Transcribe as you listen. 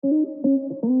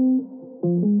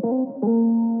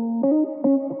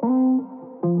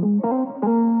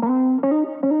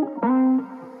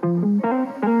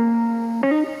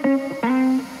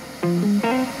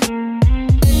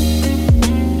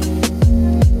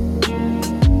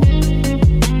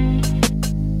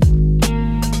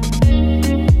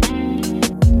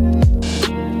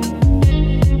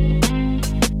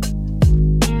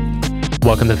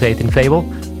Welcome to Faith and Fable,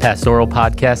 pastoral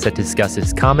podcast that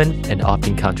discusses common and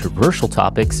often controversial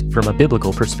topics from a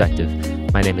biblical perspective.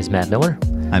 My name is Matt Miller.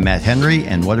 I'm Matt Henry,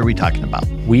 and what are we talking about?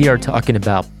 We are talking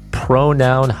about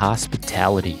pronoun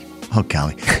hospitality. Oh,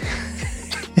 golly.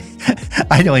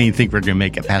 I don't even think we're going to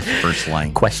make it past the first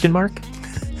line. Question mark?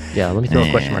 Yeah, let me throw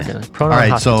a question mark in it. Pronoun All right,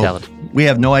 hospitality. So we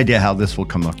have no idea how this will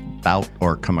come about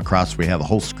or come across. We have a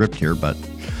whole script here, but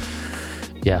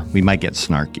yeah, we might get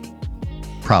snarky.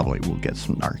 Probably we'll get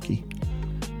snarky.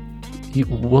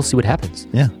 We'll see what happens.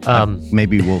 Yeah.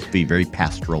 Maybe we'll be very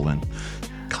pastoral and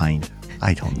kind.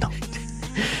 I don't know.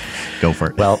 Go for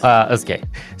it. Well, okay.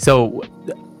 So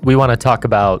we want to talk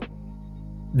about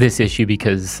this issue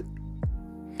because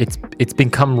it's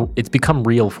become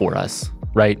real for us,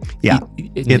 right? Yeah.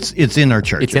 It's in our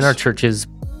churches. It's in our churches,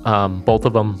 both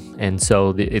of them, and so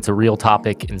it's a real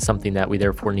topic and something that we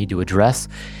therefore need to address.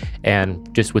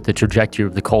 And just with the trajectory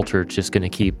of the culture, it's just going to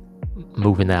keep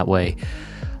moving that way.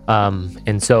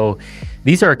 And so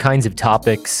these are kinds of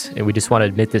topics, and we just want to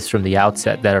admit this from the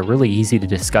outset, that are really easy to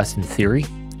discuss in theory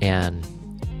and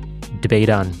debate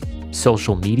on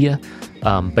social media,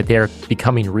 but they're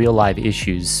becoming real live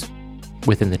issues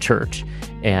within the church.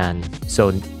 And so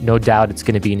no doubt it's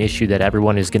going to be an issue that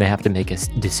everyone is going to have to make a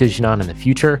decision on in the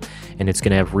future, and it's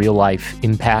going to have real life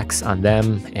impacts on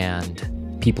them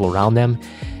and people around them.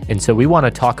 And so we want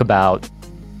to talk about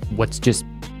what's just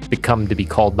become to be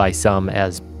called by some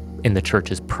as in the church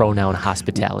as pronoun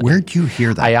hospitality. Where'd you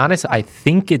hear that? I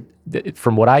think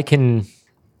from what I can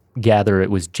gather, it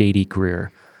was J.D.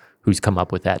 Greear who's come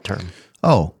up with that term.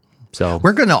 Oh, so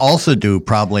we're going to also do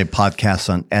probably a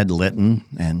podcast on Ed Litton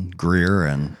and Greer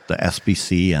and the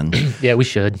SBC, and yeah, we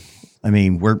should. I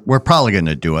mean, we're probably going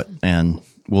to do it, and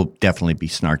we'll definitely be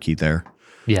snarky there.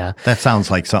 Yeah, that sounds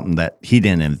like something that he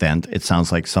didn't invent. It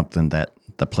sounds like something that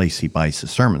the place he buys his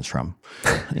sermons from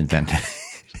invented.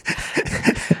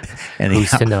 Who's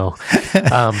to know?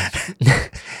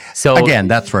 So again,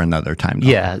 that's for another time. Though.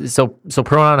 Yeah. So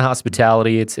pronoun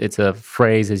hospitality, it's a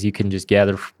phrase, as you can just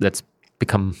gather, that's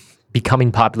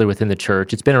becoming popular within the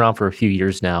church. It's been around for a few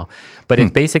years now, but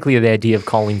it's basically the idea of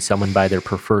calling someone by their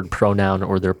preferred pronoun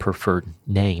or their preferred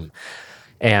name.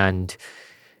 And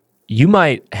you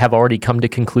might have already come to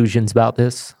conclusions about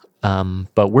this,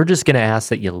 but we're just going to ask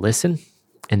that you listen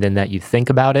and then that you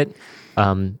think about it.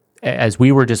 As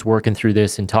we were just working through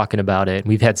this and talking about it,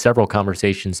 we've had several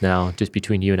conversations now just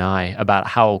between you and I about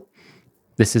how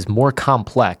this is more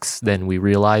complex than we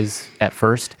realize at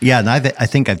first. Yeah, and I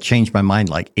think I've changed my mind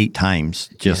like 8 times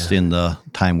just in the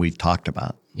time we've talked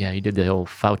about. Yeah, you did the old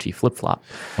Fauci flip-flop.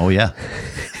 Oh, yeah.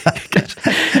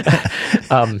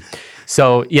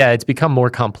 So, yeah, it's become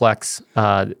more complex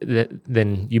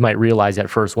than you might realize at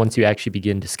first once you actually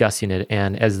begin discussing it.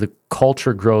 And as the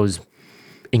culture grows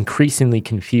increasingly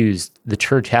confused, the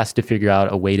church has to figure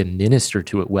out a way to minister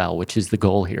to it well, which is the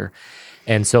goal here.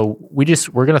 And so we're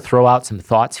going to throw out some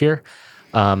thoughts here.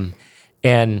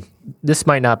 And this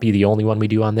might not be the only one we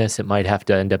do on this. It might have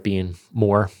to end up being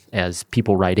more as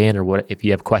people write in, or if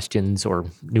you have questions or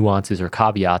nuances or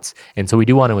caveats. And so we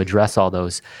do want to address all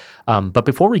those. But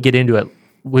before we get into it,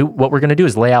 what we're going to do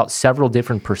is lay out several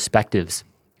different perspectives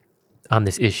on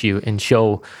this issue and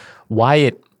show why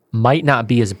it might not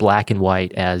be as black and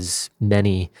white as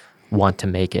many want to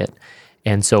make it.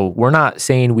 And so we're not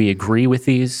saying we agree with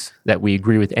these, that we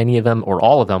agree with any of them or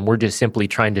all of them. We're just simply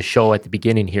trying to show at the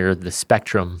beginning here the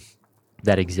spectrum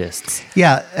that exists.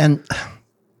 Yeah, and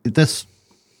this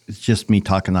is just me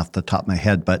talking off the top of my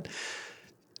head, but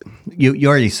you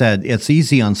already said it's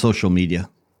easy on social media,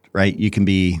 right? You can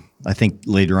be, I think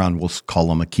later on we'll call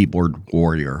them a keyboard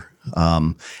warrior.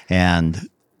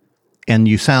 And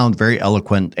you sound very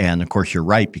eloquent, and of course you're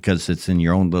right because it's in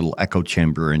your own little echo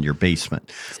chamber in your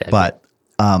basement. Exactly. But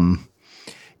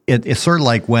it's sort of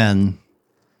like when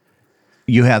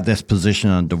you have this position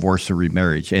on divorce or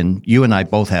remarriage, and you and I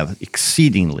both have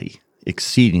exceedingly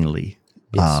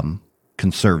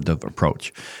conservative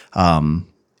approach.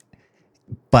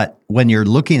 But when you're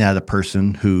looking at a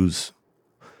person whose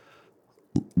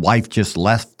wife just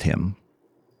left him,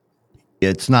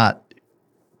 it's not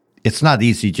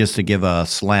easy just to give a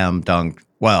slam dunk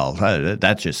well,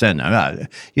 that's just in.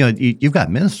 You've got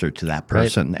to minister to that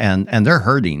person, right. and they're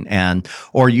hurting,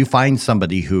 or you find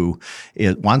somebody who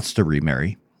wants to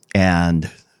remarry, and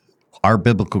our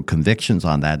biblical convictions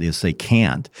on that is they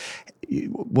can't.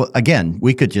 Well, again,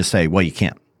 we could just say, well, you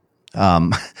can't.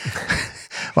 Well,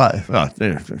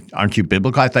 aren't you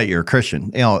biblical? I thought you were a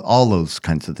Christian. All those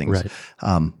kinds of things.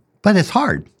 Right. But it's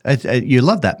hard. You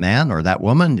love that man or that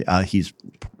woman.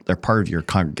 They're part of your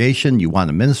congregation. You want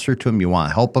to minister to them. You want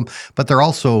to help them. But they're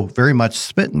also very much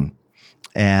smitten.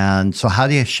 And so how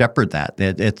do you shepherd that?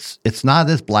 It's not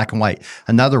as black and white.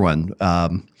 Another one,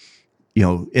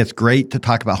 it's great to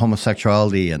talk about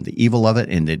homosexuality and the evil of it,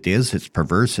 and it is. It's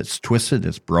perverse, it's twisted,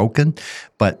 it's broken.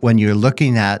 But when you're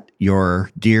looking at your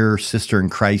dear sister in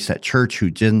Christ at church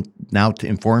who now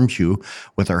informs you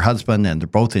with her husband, and they're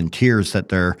both in tears that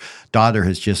their daughter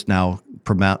has just now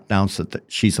pronounced that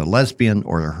she's a lesbian,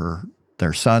 or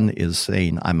their son is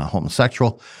saying, I'm a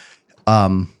homosexual.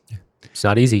 It's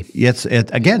not easy. It's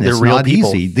not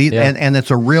people. easy. And it's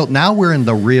now we're in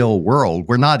the real world.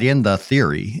 We're not in the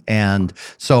theory. And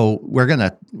so we're going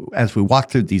to, as we walk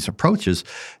through these approaches,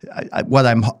 what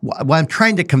I'm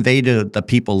trying to convey to the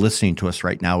people listening to us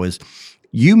right now is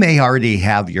you may already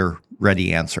have your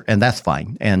ready answer, and that's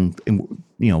fine. And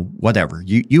whatever.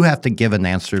 You have to give an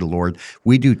answer to the Lord.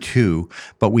 We do too,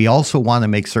 but we also want to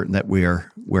make certain that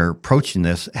we're approaching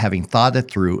this having thought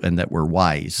it through, and that we're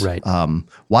wise. Right.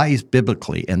 Wise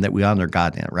biblically, and that we honor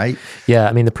God in it, right? Yeah,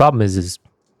 I mean, the problem is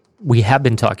we have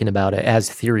been talking about it as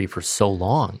theory for so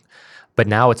long, but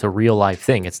now it's a real life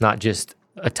thing. It's not just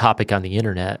a topic on the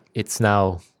internet. It's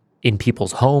now in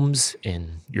people's homes,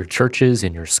 in your churches,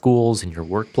 in your schools, in your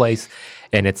workplace.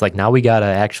 And it's like, now we got to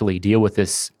actually deal with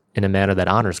this in a manner that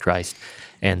honors Christ.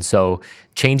 And so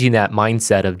changing that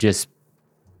mindset of just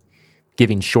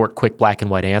giving short, quick, black and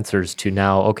white answers to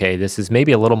now, okay, this is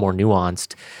maybe a little more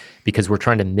nuanced because we're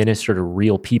trying to minister to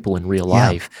real people in real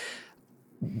life.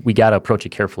 We got to approach it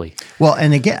carefully. Well,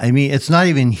 and again, I mean, it's not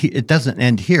even, it doesn't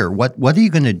end here. What are you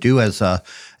going to do as a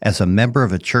member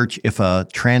of a church if a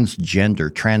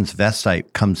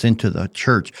transvestite comes into the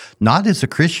church, not as a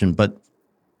Christian, but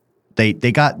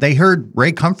they heard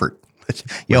Ray Comfort,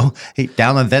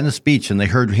 down on Venice Beach, and they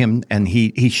heard him, and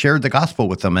he shared the gospel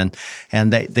with them, and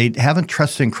they haven't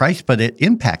trusted in Christ, but it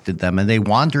impacted them, and they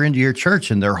wander into your church,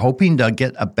 and they're hoping to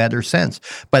get a better sense,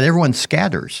 but everyone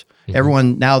scatters. Mm-hmm.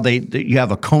 Everyone now you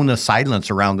have a cone of silence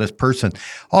around this person.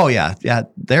 Oh yeah,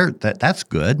 that's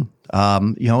good.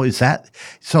 Is that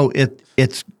so?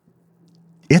 It's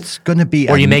going to be,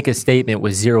 or you make a statement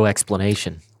with zero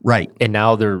explanation, right? And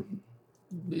now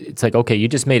it's like, okay, you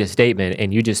just made a statement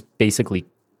and you just basically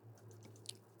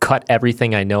cut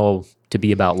everything I know to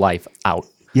be about life out.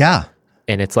 Yeah.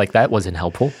 And it's like, that wasn't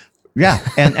helpful. Yeah.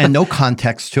 And no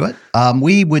context to it. I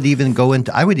would even go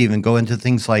into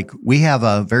things like, we have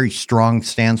a very strong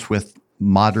stance with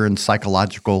modern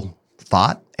psychological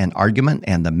thought and argument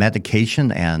and the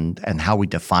medication and how we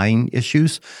define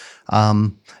issues.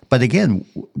 But again,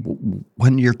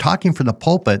 when you're talking from the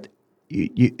pulpit,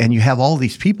 and you have all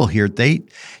these people here,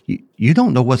 you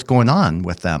don't know what's going on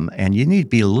with them, and you need to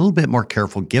be a little bit more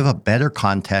careful, give a better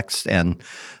context. And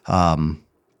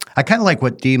I kind of like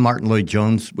what D. Martin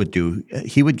Lloyd-Jones would do.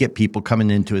 He would get people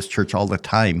coming into his church all the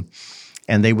time,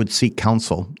 and they would seek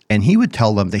counsel. And he would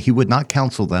tell them that he would not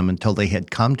counsel them until they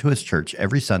had come to his church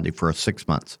every Sunday for 6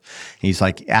 months. And he's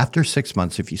like, after 6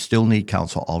 months, if you still need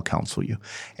counsel, I'll counsel you.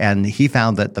 And he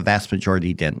found that the vast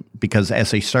majority didn't, because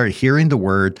as they started hearing the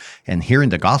word and hearing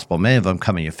the gospel, many of them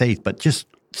coming to faith, but just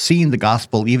seeing the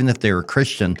gospel, even if they were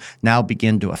Christian, now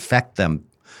begin to affect them.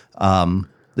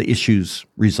 The issues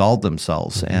resolve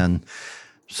themselves. Mm-hmm. And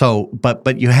so,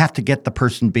 but you have to get the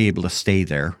person to be able to stay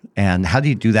there. And how do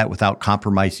you do that without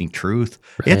compromising truth?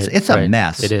 Right, it's a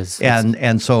mess. It is.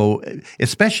 And so,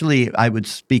 especially, I would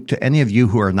speak to any of you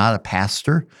who are not a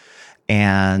pastor,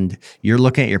 and you're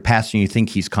looking at your pastor and you think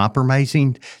he's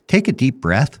compromising. Take a deep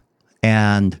breath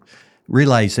and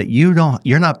realize that you're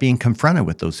not being confronted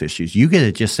with those issues. You get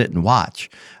to just sit and watch.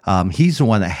 He's the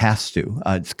one that has to.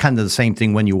 It's kind of the same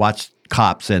thing when you watch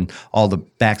Cops and all the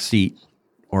backseat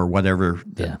or whatever,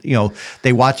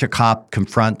 they watch a cop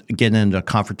get into a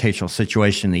confrontational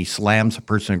situation, and he slams a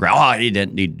person on the ground. Oh, he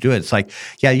didn't need to do it. It's like,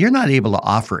 yeah, you're not able to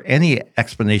offer any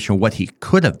explanation of what he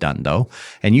could have done, though.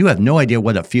 And you have no idea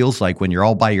what it feels like when you're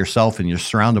all by yourself and you're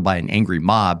surrounded by an angry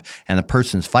mob and the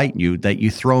person's fighting you, that you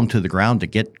throw him to the ground to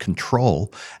get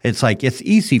control. It's like, it's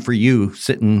easy for you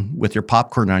sitting with your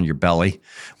popcorn on your belly,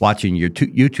 watching your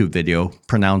YouTube video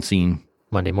pronouncing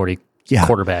Monday morning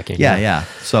quarterbacking. Yeah.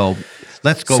 So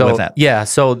let's go with that. Yeah,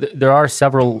 so there are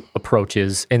several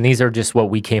approaches, and these are just what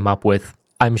we came up with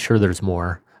I'm sure there's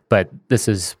more, but this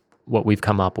is what we've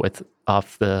come up with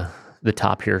off the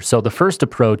top here. So the first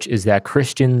approach is that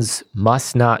Christians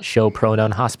must not show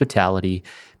pronoun hospitality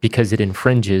because it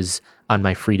infringes on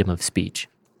my freedom of speech.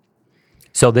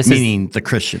 So this meaning the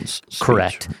Christians.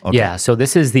 Correct. Okay. Yeah. So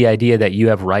this is the idea that you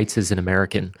have rights as an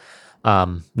American.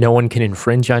 No one can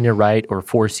infringe on your right or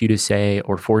force you to say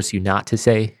or force you not to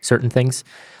say certain things.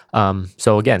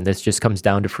 So again, this just comes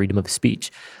down to freedom of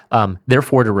speech.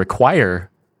 Therefore, to require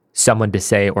someone to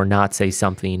say or not say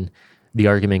something, the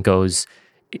argument goes,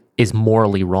 is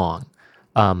morally wrong.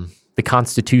 The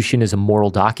Constitution is a moral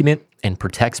document and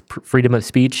protects freedom of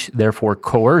speech. Therefore,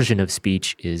 coercion of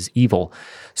speech is evil.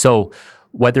 So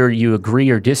whether you agree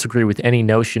or disagree with any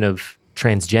notion of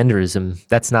transgenderism,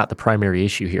 that's not the primary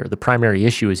issue here. The primary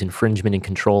issue is infringement and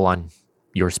control on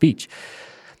your speech.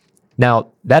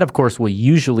 Now, that, of course, will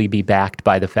usually be backed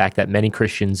by the fact that many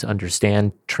Christians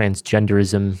understand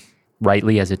transgenderism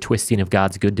rightly as a twisting of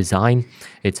God's good design.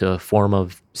 It's a form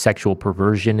of sexual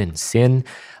perversion and sin.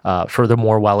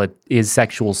 Furthermore, while it is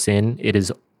sexual sin, it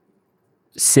is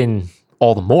sin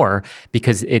all the more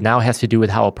because it now has to do with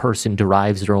how a person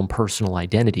derives their own personal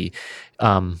identity.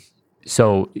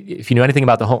 So if you know anything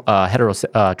about the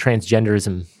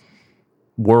transgenderism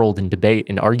world and debate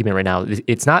and argument right now,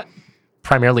 it's not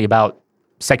primarily about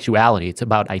sexuality. It's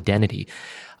about identity.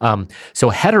 So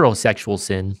heterosexual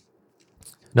sin,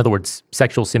 in other words,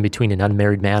 sexual sin between an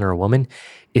unmarried man or a woman,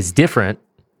 is different,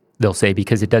 they'll say,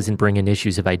 because it doesn't bring in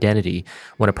issues of identity.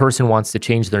 When a person wants to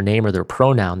change their name or their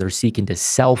pronoun, they're seeking to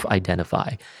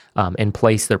self-identify and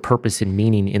place their purpose and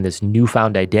meaning in this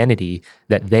newfound identity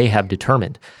that they have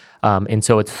determined. And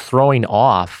so it's throwing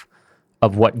off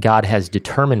of what God has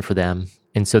determined for them,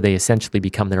 and so they essentially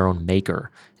become their own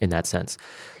maker in that sense.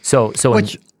 So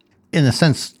which, in a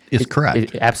sense, is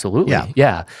correct. Absolutely,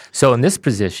 yeah. So in this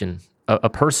position, a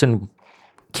person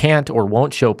can't or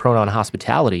won't show pronoun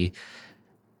hospitality,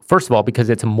 first of all, because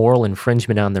it's a moral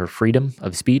infringement on their freedom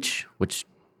of speech, which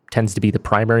tends to be the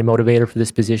primary motivator for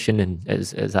this position, and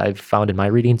as I've found in my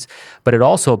readings. But it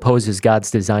also opposes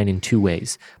God's design in two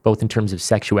ways, both in terms of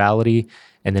sexuality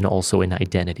and then also in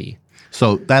identity.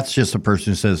 So that's just a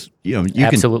person who says, you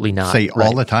absolutely can not. say Right.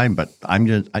 all the time, but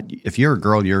if you're a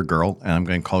girl, you're a girl, and I'm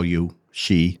going to call you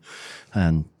she,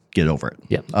 and get over it.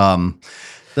 Yeah.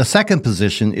 The second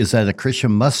position is that a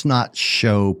Christian must not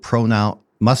show pronoun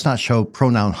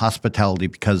hospitality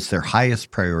because their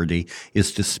highest priority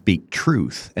is to speak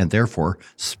truth and therefore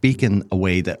speak in a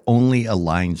way that only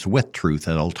aligns with truth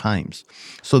at all times.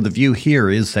 So the view here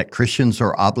is that Christians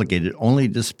are obligated only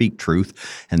to speak truth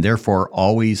and therefore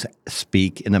always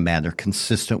speak in a manner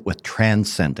consistent with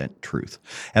transcendent truth.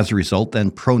 As a result,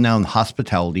 then pronoun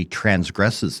hospitality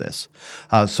transgresses this.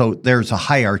 So there's a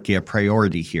hierarchy of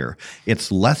priority here.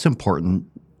 It's less important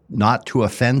not to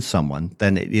offend someone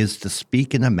than it is to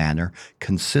speak in a manner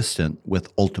consistent with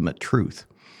ultimate truth.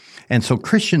 And so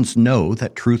Christians know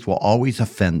that truth will always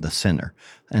offend the sinner.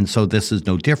 And so this is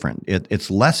no different.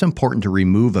 It's less important to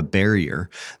remove a barrier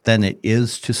than it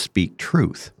is to speak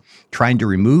truth. Trying to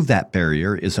remove that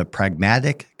barrier is a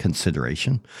pragmatic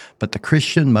consideration, but the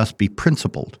Christian must be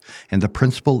principled, and the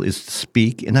principle is to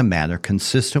speak in a manner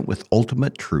consistent with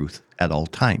ultimate truth at all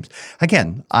times.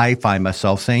 Again, I find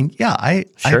myself saying, I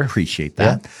appreciate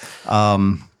that.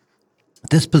 Yeah.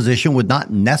 This position would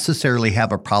not necessarily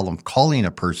have a problem calling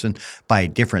a person by a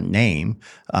different name.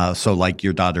 So like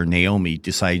your daughter Naomi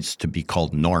decides to be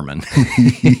called Norman.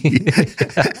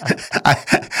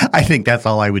 I think that's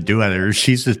all I would do at her.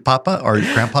 She says, Papa or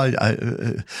Grandpa.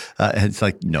 It's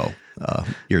like, no,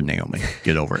 you're Naomi.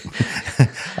 Get over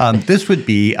it. This would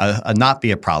be not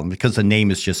be a problem because the name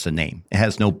is just a name. It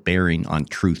has no bearing on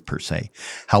truth per se.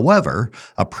 However,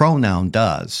 a pronoun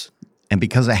does. And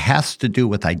because it has to do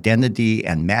with identity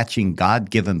and matching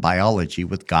God-given biology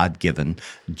with God-given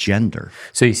gender.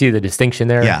 So you see the distinction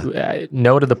there? Yeah.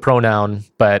 No to the pronoun,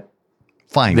 but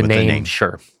fine the with name, the name.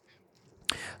 Sure.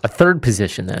 A third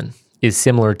position then is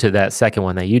similar to that second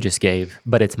one that you just gave,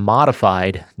 but it's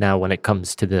modified now when it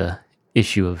comes to the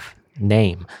issue of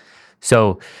name.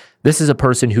 So this is a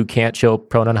person who can't show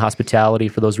pronoun hospitality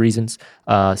for those reasons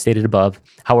stated above.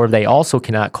 However, they also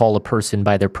cannot call a person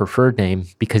by their preferred name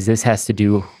because this has to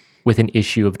do with an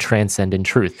issue of transcendent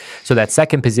truth. So that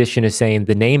second position is saying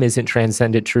the name isn't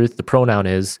transcendent truth, the pronoun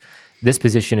is. This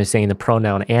position is saying the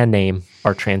pronoun and name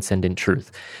are transcendent truth.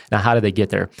 Now, how do they get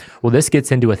there? Well, this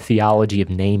gets into a theology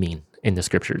of naming in the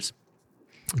scriptures.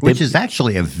 Which is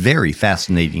actually a very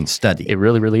fascinating study. It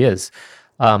really, really is.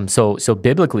 So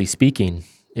biblically speaking,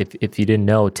 if you didn't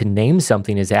know, to name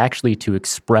something is actually to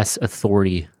express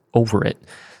authority over it.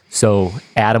 So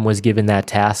Adam was given that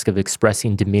task of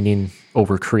expressing dominion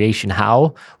over creation.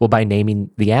 How? Well, by naming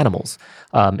the animals.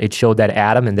 It showed that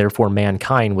Adam, and therefore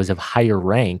mankind, was of higher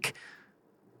rank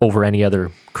over any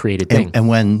other created thing.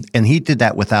 And he did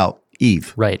that without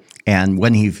Eve. Right. And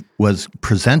when he was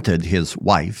presented his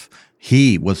wife,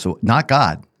 he was not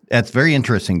God. That's very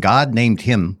interesting. God named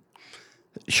him,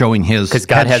 showing his because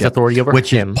God has authority over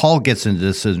him. Paul gets into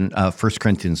this in 1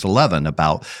 Corinthians 11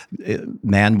 about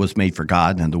man was made for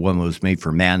God and the woman was made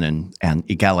for man, and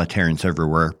egalitarians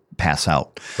everywhere pass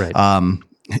out. Right.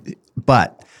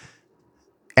 But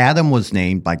Adam was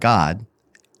named by God,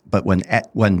 but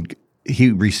when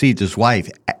he received his wife,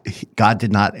 God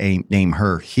did not name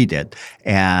her, he did.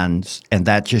 And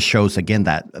that just shows, again,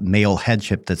 that male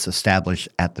headship that's established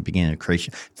at the beginning of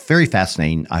creation. Very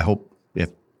fascinating. I hope if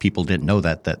people didn't know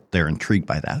that they're intrigued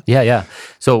by that. Yeah.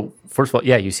 So first of all,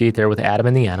 you see it there with Adam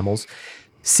and the animals.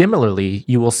 Similarly,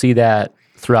 you will see that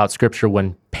throughout Scripture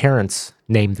when parents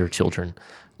name their children.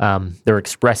 They're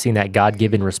expressing that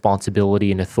God-given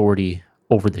responsibility and authority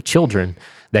over the children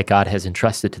that God has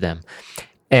entrusted to them.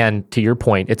 And to your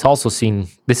point, it's also seen,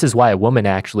 this is why a woman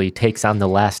actually takes on the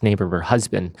last name of her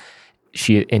husband.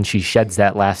 She sheds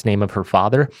that last name of her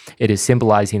father. It is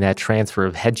symbolizing that transfer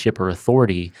of headship or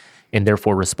authority and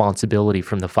therefore responsibility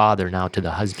from the father now to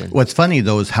the husband. What's funny,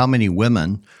 though, is how many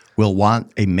women will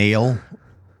want a male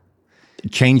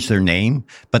change their name,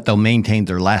 but they'll maintain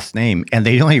their last name, and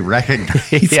they don't even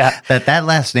recognize that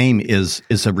last name is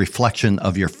a reflection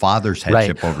of your father's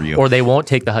headship over you. Or they won't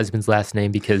take the husband's last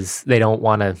name because they don't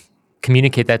want to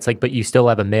communicate that. It's like, but you still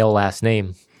have a male last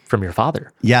name from your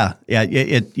father. Yeah.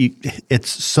 It's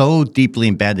so deeply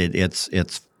embedded.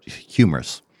 It's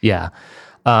humorous. Yeah.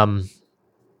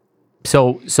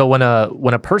 So when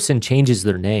a person changes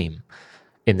their name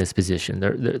in this position,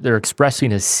 they're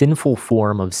expressing a sinful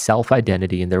form of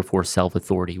self-identity and therefore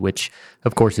self-authority, which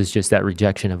of course is just that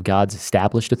rejection of God's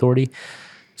established authority.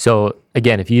 So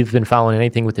again, if you've been following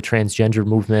anything with the transgender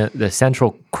movement, the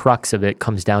central crux of it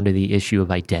comes down to the issue of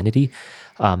identity.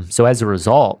 So as a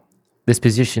result, this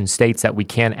position states that we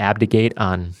can't abdicate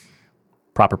on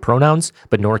proper pronouns,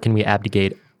 but nor can we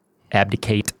abdicate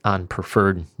on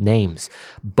preferred names.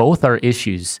 Both are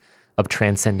issues of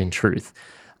transcendent truth.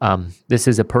 This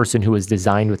is a person who was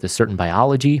designed with a certain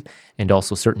biology and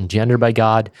also certain gender by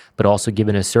God, but also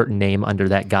given a certain name under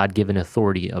that God-given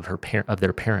authority of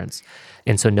their parents.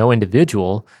 And so no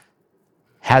individual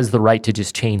has the right to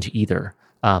just change either.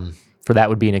 For that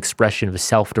would be an expression of a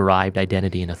self-derived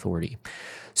identity and authority.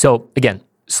 So again,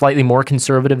 slightly more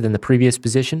conservative than the previous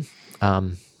position.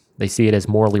 They see it as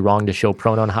morally wrong to show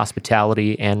pronoun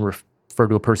hospitality and refer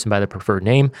to a person by the preferred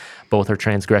name. Both are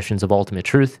transgressions of ultimate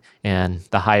truth, and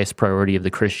the highest priority of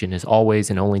the Christian is always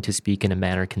and only to speak in a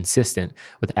manner consistent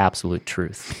with absolute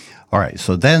truth. All right,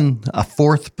 so then a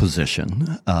fourth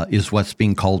position is what's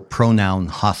being called pronoun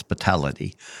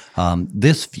hospitality.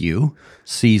 This view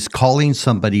sees calling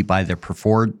somebody by their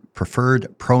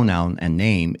preferred pronoun and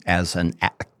name as an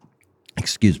act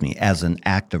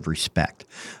of respect.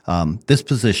 This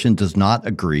position does not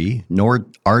agree nor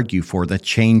argue for the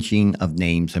changing of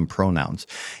names and pronouns.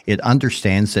 It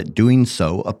understands that doing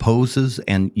so opposes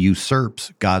and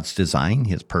usurps God's design,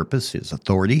 his purpose, his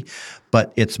authority,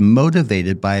 but it's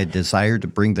motivated by a desire to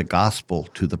bring the gospel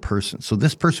to the person. So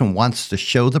this person wants to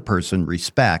show the person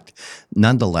respect,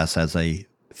 nonetheless, as a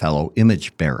fellow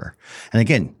image bearer. And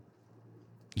again,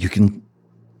 you can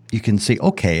see,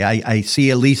 okay, I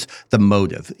see at least the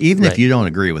motive. Even if you don't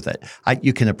agree with it,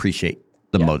 you can appreciate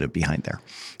the motive behind there.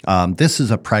 This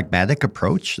is a pragmatic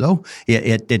approach, though.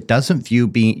 It doesn't view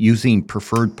using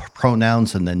preferred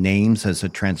pronouns and the names as a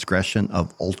transgression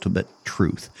of ultimate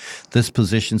truth. This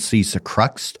position sees the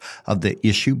crux of the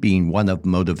issue being one of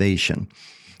motivation.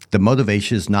 The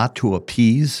motivation is not to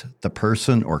appease the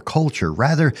person or culture.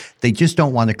 Rather, they just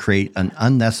don't want to create an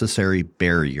unnecessary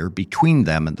barrier between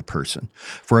them and the person.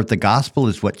 For if the gospel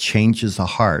is what changes the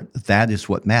heart, that is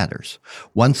what matters.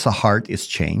 Once the heart is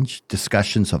changed,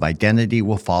 discussions of identity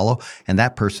will follow, and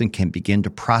that person can begin to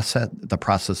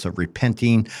process of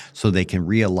repenting so they can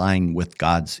realign with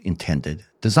God's intended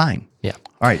design. Yeah.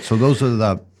 All right, so those are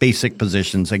the basic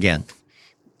positions again.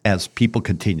 As people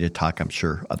continue to talk, I'm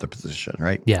sure, other position,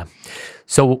 right? Yeah.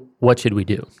 So what should we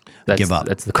do? Give up.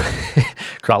 That's the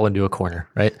crawl into a corner,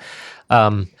 right?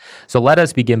 So let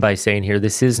us begin by saying here,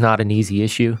 this is not an easy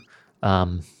issue.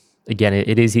 Again,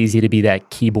 it is easy to be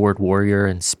that keyboard warrior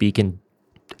and speak in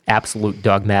absolute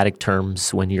dogmatic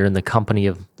terms when you're in the company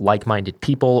of like-minded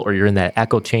people or you're in that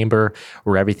echo chamber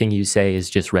where everything you say is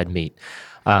just red meat.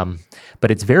 But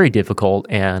it's very difficult,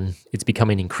 and it's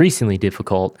becoming increasingly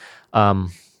difficult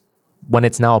when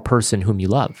it's now a person whom you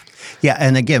love. Yeah,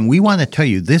 and again, we want to tell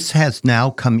you, this has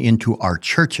now come into our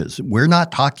churches. We're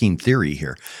not talking theory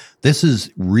here. This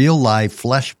is real life,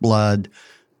 flesh, blood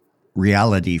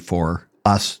reality for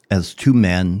us as two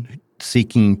men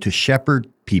seeking to shepherd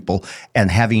people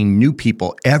and having new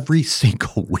people every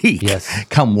single week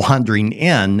come wandering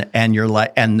in, and you're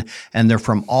like, and they're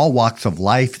from all walks of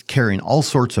life, carrying all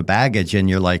sorts of baggage, and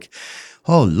you're like,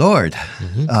 oh Lord,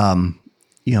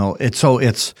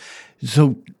 it's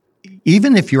so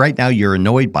even if right now you're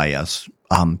annoyed by us,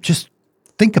 just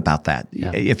think about that.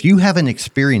 Yeah. If you haven't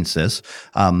experienced this,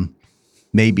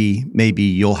 maybe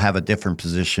you'll have a different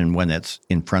position when it's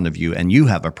in front of you and you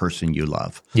have a person you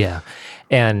love. Yeah.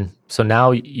 And so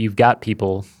now you've got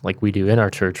people like we do in our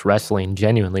church wrestling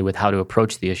genuinely with how to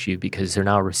approach the issue, because they're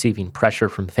now receiving pressure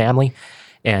from family,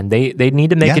 and they need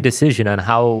to make a decision on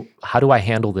how do I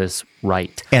handle this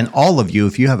right. And all of you,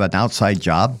 if you have an outside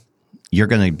job, you're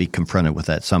going to be confronted with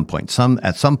that at some point.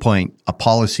 At some point, a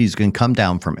policy is going to come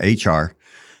down from HR,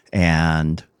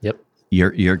 and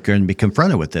you're going to be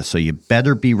confronted with this. So you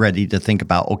better be ready to think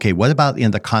about, okay, what about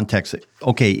in the context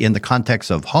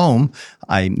of home,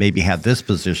 I maybe have this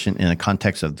position. In the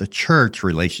context of the church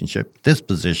relationship, this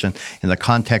position. In the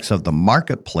context of the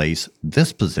marketplace,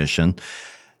 this position.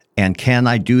 And can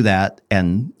I do that?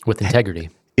 And with integrity.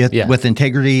 With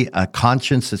integrity, a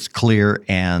conscience that's clear,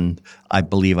 and I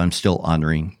believe I'm still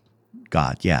honoring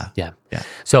God. Yeah.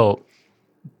 So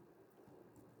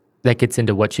that gets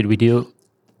into what should we do?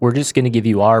 We're just going to give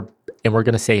you and we're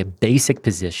going to say a basic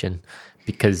position,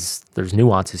 because there's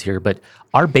nuances here, but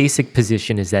our basic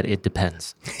position is that it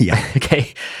depends. Yeah.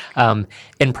 Okay.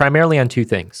 And primarily on two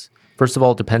things. First of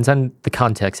all, it depends on the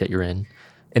context that you're in.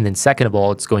 And then second of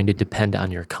all, it's going to depend on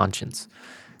your conscience.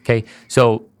 Okay.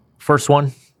 So first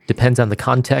one depends on the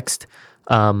context.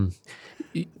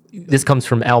 This comes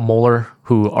from Al Mohler,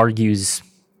 who argues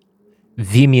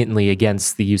vehemently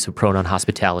against the use of pronoun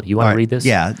hospitality. You want to read this?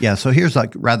 Yeah. So here's a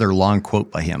rather long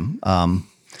quote by him.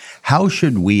 How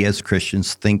should we as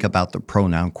Christians think about the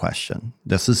pronoun question?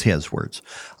 This is his words.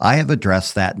 I have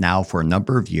addressed that now for a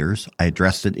number of years. I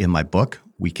addressed it in my book,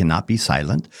 We Cannot Be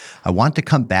Silent. I want to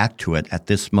come back to it at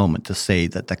this moment to say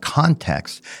that the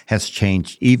context has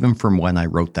changed even from when I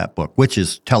wrote that book, which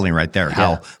is telling right there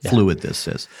how fluid this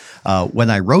is.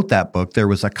 When I wrote that book, there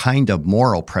was a kind of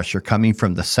moral pressure coming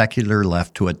from the secular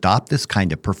left to adopt this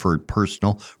kind of preferred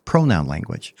personal pronoun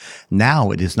language.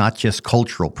 Now it is not just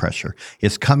cultural pressure.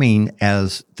 It's coming,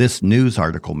 as this news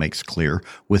article makes clear,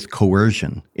 with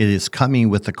coercion. It is coming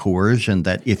with the coercion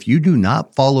that if you do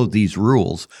not follow these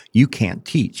rules, you can't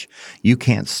teach. You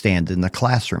can't stand in the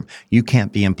classroom. You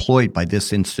can't be employed by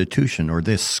this institution or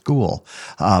this school.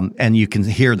 And you can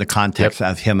hear the context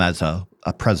of him as a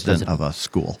president of a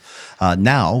school.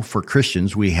 Now, for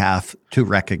Christians, we have to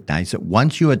recognize that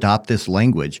once you adopt this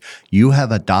language, you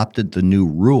have adopted the new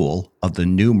rule of the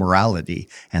new morality,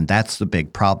 and that's the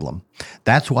big problem.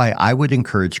 That's why I would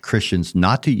encourage Christians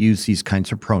not to use these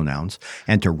kinds of pronouns,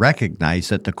 and to recognize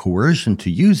that the coercion to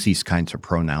use these kinds of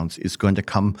pronouns is going to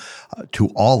come to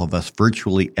all of us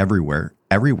virtually everywhere,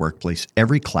 every workplace,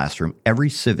 every classroom,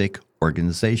 every civic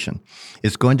organization.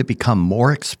 Is going to become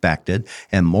more expected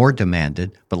and more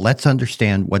demanded, but let's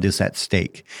understand what is at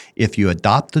stake. If you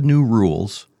adopt the new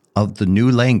rules of the new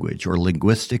language or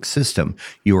linguistic system,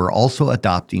 you are also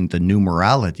adopting the new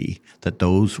morality that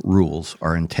those rules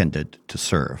are intended to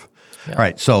serve. Yeah. All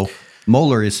right, so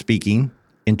Mohler is speaking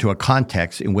into a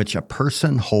context in which a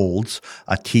person holds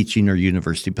a teaching or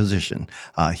university position.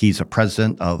 He's a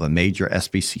president of a major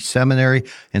SBC seminary,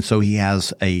 and so he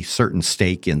has a certain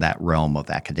stake in that realm of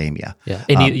academia. Yeah,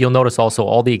 and you'll notice also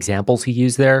all the examples he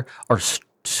used there are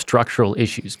structural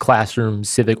issues: classrooms,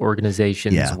 civic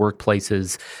organizations,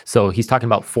 workplaces. So he's talking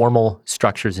about formal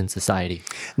structures in society.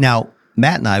 Now,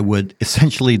 Matt and I would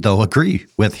essentially, though, agree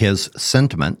with his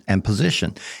sentiment and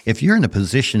position. If you're in a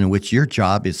position in which your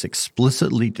job is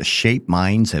explicitly to shape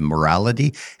minds and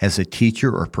morality as a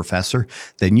teacher or professor,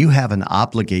 then you have an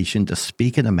obligation to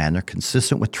speak in a manner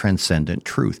consistent with transcendent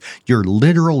truth. Your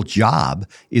literal job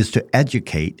is to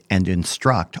educate and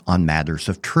instruct on matters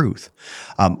of truth.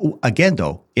 Again,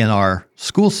 though, in our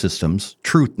school systems,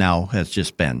 truth now has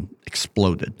just been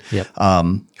exploded. Yep.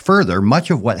 Further, much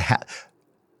of what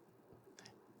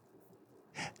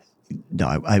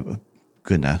I'm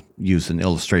going to use an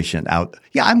illustration out.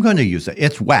 Yeah, I'm going to use it.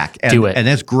 It's whack. And, do it. And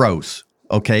it's gross,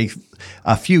 okay?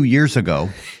 A few years ago,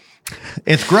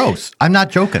 it's gross. I'm not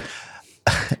joking.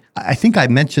 I think I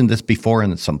mentioned this before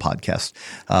in some podcast.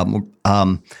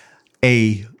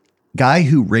 A guy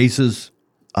who raises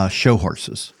show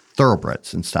horses,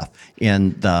 thoroughbreds and stuff,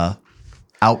 in the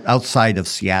outside of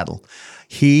Seattle.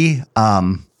 He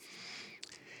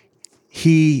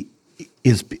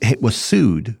was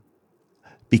sued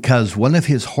because one of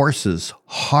his horses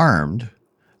harmed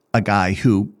a guy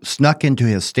who snuck into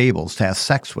his stables to have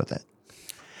sex with it.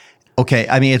 Okay,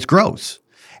 I mean, it's gross.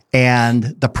 And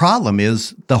the problem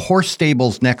is the horse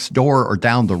stables next door or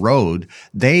down the road,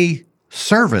 they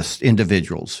serviced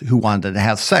individuals who wanted to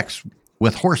have sex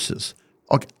with horses.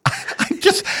 Okay,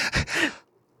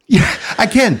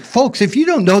 again, folks, if you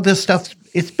don't know this stuff,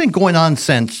 it's been going on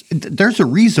since, there's a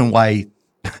reason why.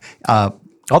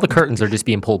 All the curtains are just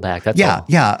being pulled back. That's all.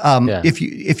 Yeah.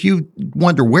 If you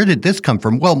wonder where did this come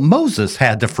from, well, Moses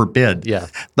had to forbid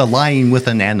the lying with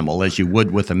an animal as you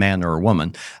would with a man or a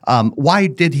woman. Why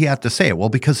did he have to say it? Well,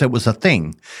 because it was a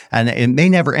thing, and it may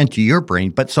never enter your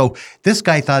brain. But so this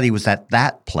guy thought he was at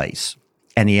that place,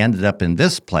 and he ended up in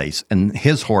this place, and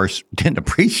his horse didn't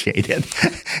appreciate it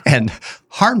and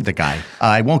harmed the guy.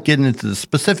 I won't get into the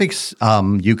specifics.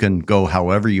 You can go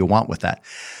however you want with that.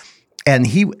 And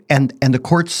the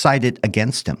court sided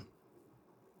against him,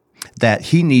 that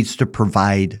he needs to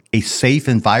provide a safe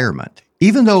environment,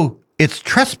 even though it's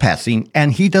trespassing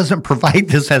and he doesn't provide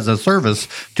this as a service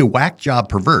to whack job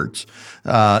perverts.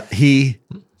 He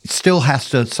still has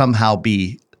to somehow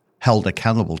be held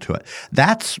accountable to it.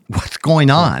 That's what's going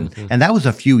on. Mm-hmm. And that was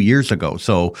a few years ago.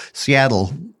 So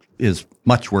Seattle is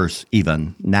much worse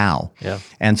even now. Yeah.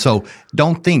 And so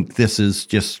don't think this is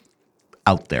just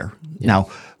out there. Yeah. Now,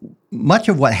 much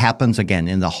of what happens, again,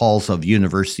 in the halls of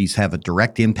universities have a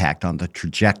direct impact on the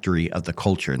trajectory of the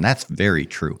culture, and that's very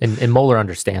true. And Mohler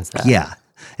understands that. Yeah.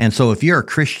 And so if you're a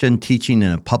Christian teaching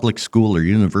in a public school or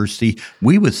university,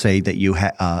 we would say that you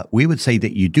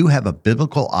do have a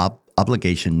biblical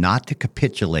obligation not to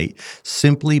capitulate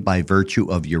simply by virtue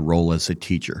of your role as a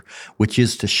teacher, which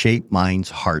is to shape minds,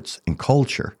 hearts, and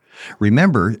culture.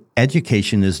 Remember,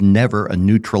 education is never a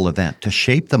neutral event. To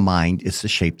shape the mind is to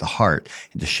shape the heart.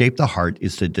 And to shape the heart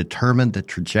is to determine the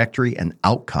trajectory and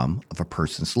outcome of a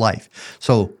person's life.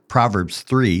 So Proverbs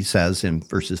 3 says in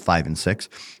verses 5 and 6,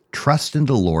 trust in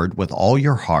the Lord with all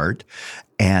your heart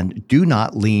and do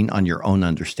not lean on your own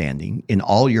understanding. In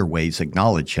all your ways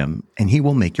acknowledge him, and he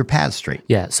will make your paths straight.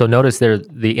 Yeah, so notice there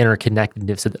the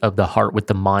interconnectedness of the heart with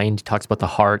the mind. Talks about the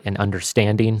heart and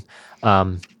understanding.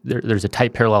 There's a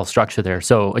tight parallel structure there.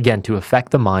 So again, to affect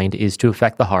the mind is to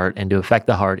affect the heart, and to affect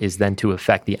the heart is then to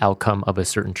affect the outcome of a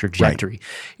certain trajectory.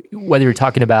 Right. Whether you're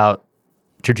talking about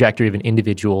trajectory of an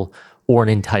individual or an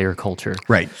entire culture.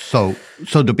 Right. So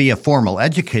to be a formal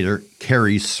educator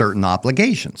carries certain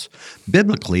obligations.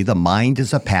 Biblically, the mind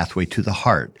is a pathway to the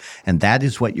heart, and that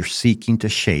is what you're seeking to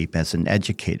shape as an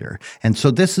educator. And so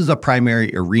this is a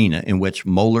primary arena in which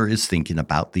Mohler is thinking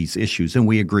about these issues, and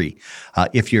we agree.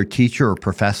 If you're a teacher or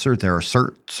professor, there are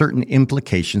certain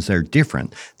implications that are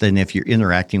different than if you're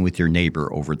interacting with your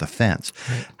neighbor over the fence.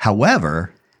 Right.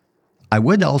 However, I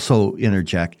would also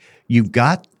interject, you've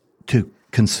got to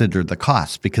consider the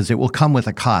cost, because it will come with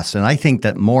a cost. And I think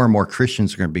that more and more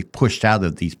Christians are going to be pushed out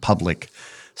of these public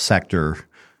sector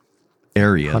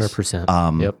areas.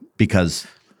 100%. Yep. Because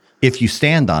if you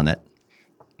stand on it,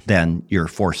 then you're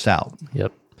forced out.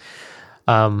 Yep.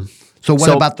 So what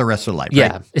about the rest of life?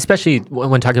 Yeah, right? Especially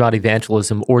when talking about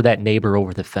evangelism or that neighbor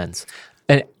over the fence.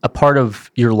 And a part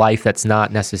of your life that's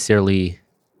not necessarily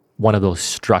one of those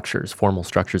structures, formal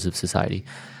structures of society.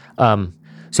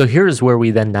 So here's where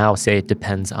we then now say it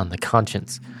depends on the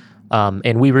conscience.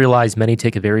 And we realize many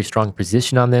take a very strong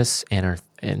position on this and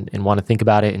want to think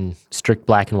about it in strict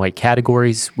black and white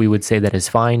categories. We would say that is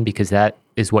fine because that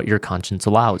is what your conscience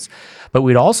allows. But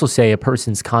we'd also say a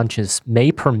person's conscience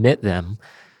may permit them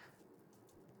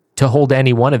to hold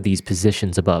any one of these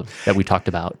positions above that we talked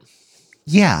about.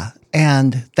 Yeah,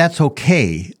 and that's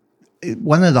okay.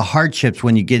 One of the hardships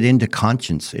when you get into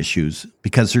conscience issues,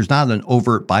 because there's not an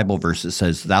overt Bible verse that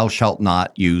says, thou shalt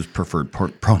not use preferred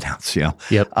pronouns,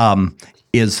 Yep.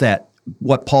 Is that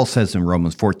what Paul says in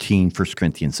Romans 14, 1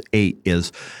 Corinthians 8,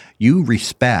 is you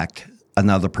respect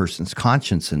another person's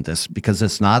conscience in this because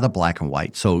it's not a black and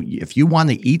white. So if you want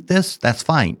to eat this, that's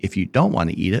fine. If you don't want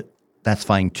to eat it, that's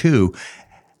fine too.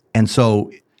 And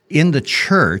so in the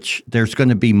church, there's going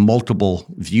to be multiple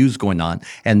views going on.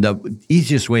 And the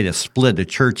easiest way to split a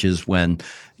church is when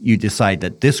you decide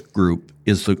that this group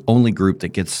is the only group that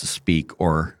gets to speak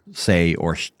or say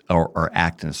or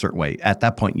act in a certain way. At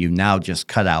that point, you now just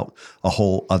cut out a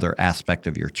whole other aspect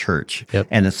of your church. Yep.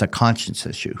 And it's a conscience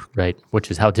issue. Right,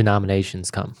 which is how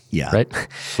denominations come. Yeah, right?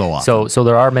 so often. So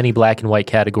there are many black and white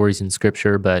categories in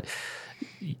Scripture, but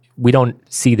we don't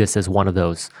see this as one of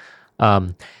those.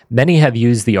 Many have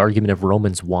used the argument of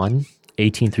Romans 1,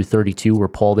 18 through 32, where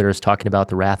Paul there is talking about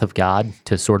the wrath of God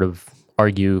to sort of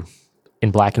argue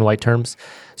in black and white terms.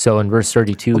 So in verse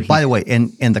 32, by the way,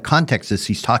 and the context is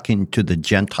he's talking to the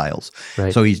Gentiles.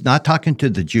 Right. So he's not talking to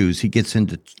the Jews. He gets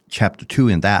into chapter 2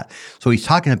 in that. So he's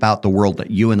talking about the world that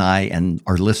you and I and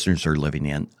our listeners are living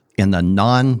in the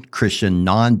non-Christian,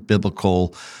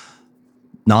 non-biblical,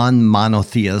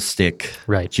 non-monotheistic,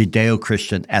 Right.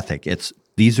 Judeo-Christian ethic.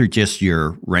 These are just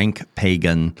your rank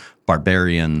pagan,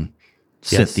 barbarian,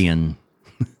 Scythian.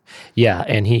 Yeah,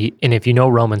 and if you know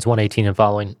Romans 1:18 and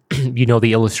following, you know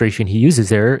the illustration he uses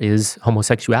there is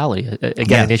homosexuality.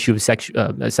 Again, an issue of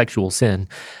sexual sin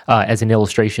as an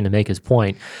illustration to make his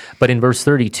point. But in verse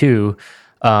 32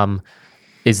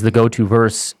 is the go-to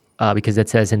verse because it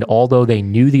says, "And although they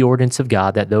knew the ordinance of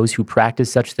God, that those who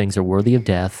practice such things are worthy of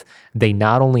death, they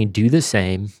not only do the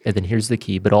same," and then here's the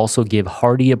key, "but also give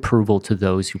hearty approval to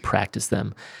those who practice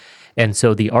them." And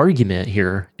so the argument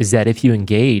here is that if you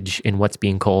engage in what's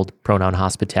being called pronoun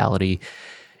hospitality,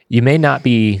 you may not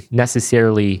be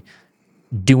necessarily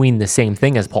doing the same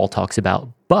thing as Paul talks about,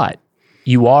 but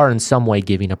you are in some way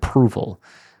giving approval.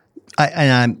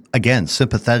 And I'm, again,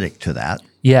 sympathetic to that.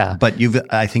 Yeah. But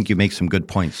I think you make some good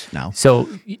points now. So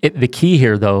the key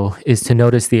here, though, is to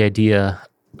notice the idea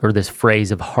or this phrase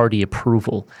of hearty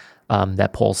approval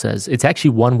that Paul says. It's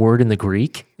actually one word in the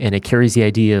Greek, and it carries the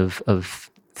idea of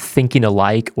thinking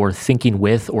alike or thinking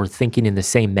with or thinking in the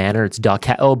same manner. It's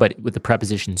dokeo, but with the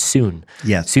preposition soon.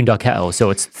 Yes. Soon dokeo.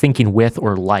 So it's thinking with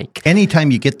or like.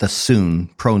 Anytime you get the soon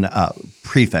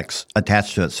prefix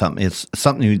attached to it, it's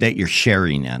something that you're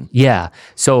sharing in. Yeah.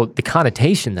 So the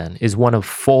connotation then is one of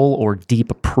full or deep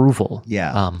approval.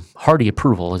 Yeah. Hearty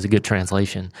approval is a good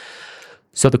translation.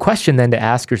 So the question then to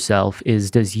ask yourself is,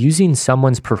 does using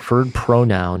someone's preferred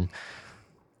pronoun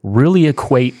really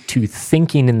equate to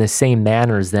thinking in the same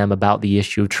manner as them about the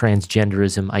issue of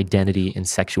transgenderism, identity, and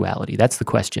sexuality? That's the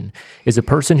question. Is a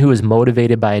person who is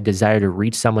motivated by a desire to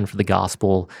reach someone for the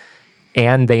gospel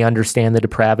and they understand the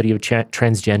depravity of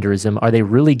transgenderism, are they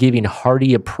really giving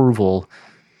hearty approval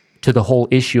to the whole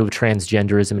issue of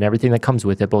transgenderism and everything that comes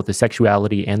with it, both the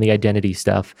sexuality and the identity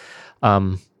stuff,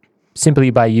 simply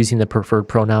by using the preferred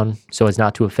pronoun so as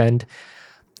not to offend?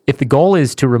 If the goal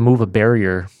is to remove a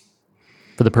barrier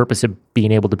for the purpose of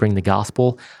being able to bring the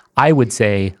gospel, I would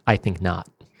say I think not.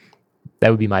 That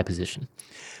would be my position.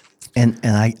 And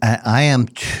I am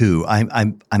too.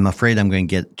 I'm afraid I'm going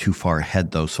to get too far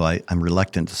ahead though, so I'm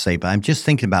reluctant to say. But I'm just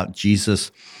thinking about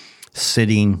Jesus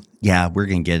sitting. Yeah, we're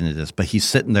going to get into this, but he's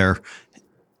sitting there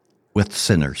with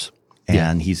sinners,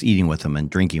 and he's eating with them and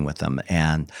drinking with them,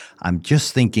 and I'm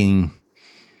just thinking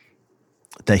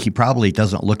that he probably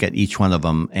doesn't look at each one of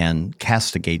them and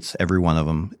castigates every one of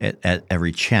them at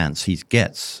every chance he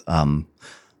gets.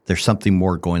 There's something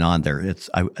more going on there.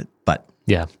 But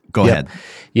go ahead.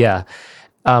 Yeah.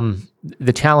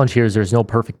 The challenge here is there's no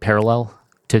perfect parallel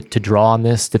to draw on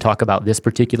this, to talk about this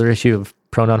particular issue of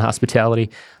pronoun hospitality.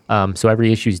 So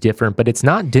every issue is different, but it's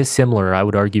not dissimilar, I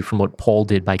would argue, from what Paul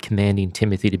did by commanding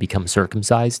Timothy to become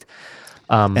circumcised.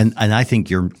 And I think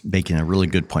you're making a really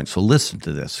good point. So listen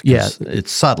to this.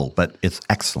 It's subtle, but it's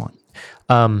excellent.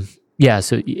 And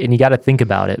you got to think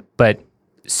about it. But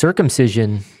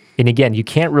circumcision, and again, you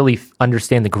can't really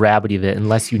understand the gravity of it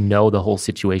unless you know the whole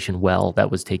situation well that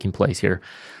was taking place here.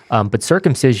 But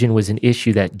circumcision was an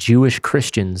issue that Jewish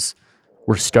Christians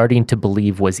were starting to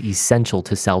believe was essential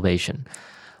to salvation.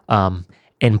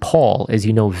 And Paul, as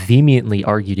you know, vehemently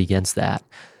argued against that.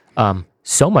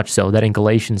 So much so that in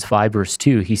Galatians 5, verse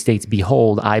 2, he states,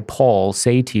 "Behold, I, Paul,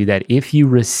 say to you that if you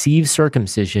receive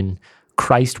circumcision,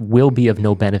 Christ will be of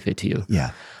no benefit to you."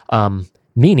 Yeah.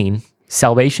 Meaning,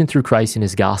 salvation through Christ and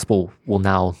his gospel will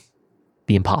now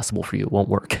be impossible for you. It won't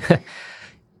work.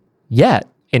 Yet,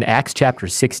 in Acts chapter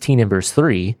 16 and verse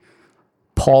 3,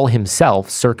 Paul himself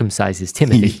circumcises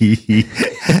Timothy.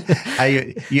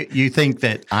 You think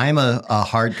that I'm a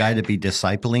hard guy to be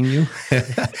discipling you?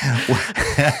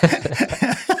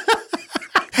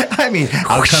 I mean,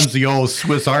 out comes the old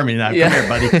Swiss Army knife. Come here,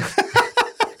 buddy.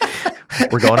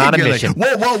 We're going on a mission.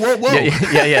 Like, whoa.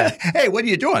 Yeah. Hey, what are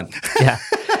you doing? Yeah.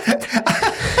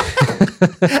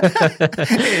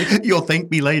 You'll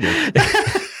thank me later.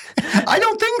 I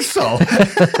don't think so.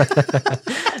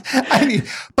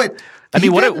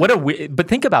 But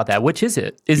think about that. Which is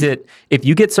it? Is it, if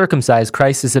you get circumcised,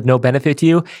 Christ is of no benefit to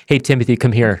you? Hey, Timothy,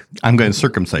 come here. I'm going to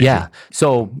circumcise you.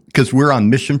 So, because we're on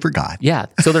mission for God. Yeah.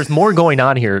 So there's more going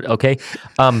on here. Okay.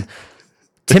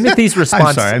 Timothy's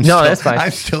response. I'm sorry. That's fine.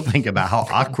 I'm still thinking about how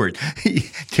awkward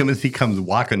Timothy comes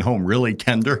walking home really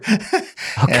tender.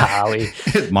 Oh, golly.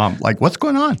 His mom, like, what's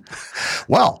going on?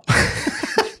 Well,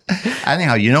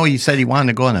 anyhow, he said he wanted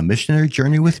to go on a missionary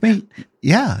journey with me.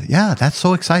 Yeah, that's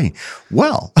so exciting.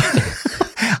 Well,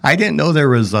 I didn't know there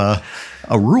was a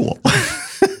rule.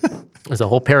 There's a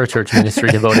whole parachurch ministry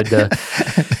devoted to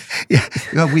Yeah,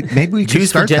 well, maybe we could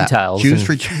Jews for start that. Gentiles. Jews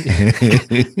for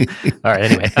All right,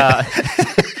 anyway.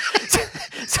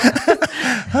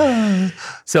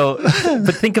 So,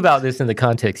 but think about this in the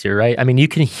context here, right? I mean, you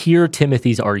can hear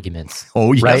Timothy's arguments.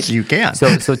 Oh, yes, right? you can.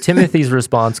 So Timothy's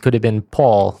response could have been,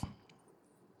 Paul,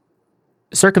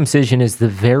 circumcision is the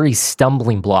very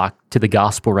stumbling block to the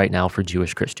gospel right now for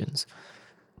Jewish Christians.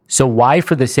 So why,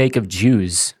 for the sake of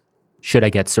Jews, should I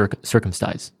get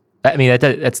circumcised? I mean,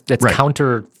 that's right.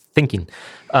 counter thinking.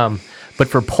 But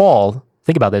for Paul,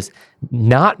 think about this,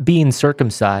 not being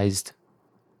circumcised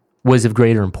was of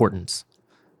greater importance,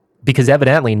 because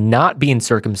evidently not being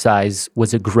circumcised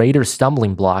was a greater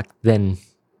stumbling block than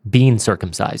being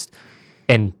circumcised.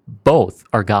 And both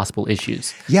are gospel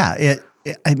issues. Yeah,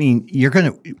 I mean,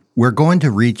 we're going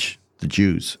to reach the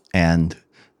Jews, and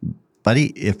buddy,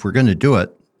 if we're going to do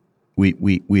it,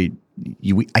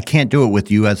 I can't do it with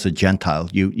you as a Gentile.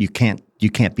 You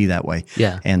can't be that way.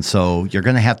 Yeah. And so you're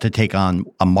going to have to take on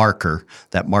a marker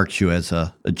that marks you as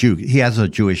a Jew. He has a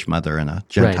Jewish mother and a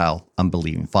Gentile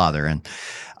unbelieving father, and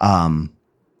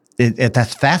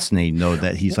that's fascinating, though,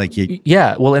 that he's like,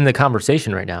 yeah. Well, in the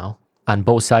conversation right now, on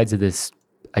both sides of this,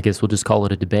 I guess we'll just call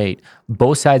it a debate.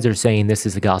 Both sides are saying this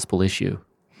is a gospel issue.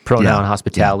 Pronoun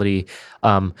hospitality.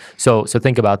 Yeah. So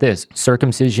think about this.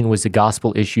 Circumcision was a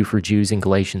gospel issue for Jews in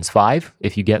Galatians 5.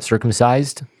 If you get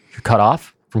circumcised, you're cut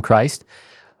off from Christ.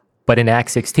 But in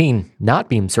Acts 16, not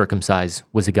being circumcised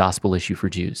was a gospel issue for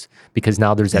Jews, because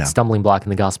now there's that stumbling block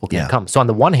and the gospel can't come. So on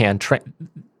the one hand,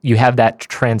 you have that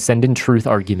transcendent truth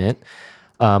argument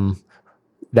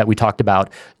that we talked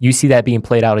about. You see that being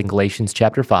played out in Galatians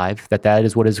chapter 5, that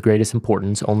is what is of greatest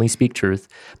importance, only speak truth.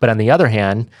 But on the other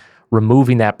hand,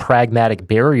 removing that pragmatic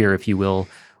barrier, if you will,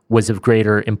 was of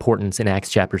greater importance in Acts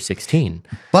chapter 16.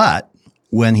 But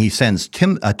when he sends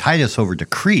Titus over to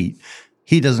Crete,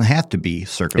 he doesn't have to be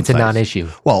circumcised. It's a non-issue.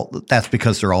 Well, that's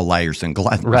because they're all liars and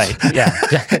gluttons. Right, yeah.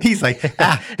 He's like,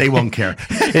 they won't care.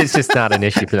 It's just not an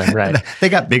issue for them, right? They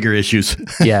got bigger issues.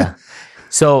 Yeah.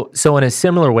 So in a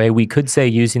similar way, we could say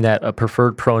using that a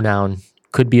preferred pronoun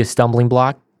could be a stumbling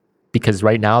block, because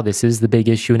right now this is the big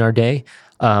issue in our day.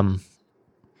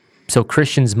 So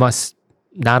Christians must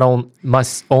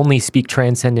only speak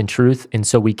transcendent truth, and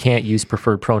so we can't use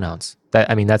preferred pronouns.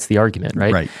 That's the argument,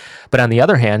 right? Right. But on the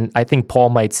other hand, I think Paul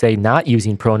might say not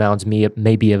using pronouns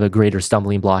may be of a greater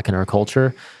stumbling block in our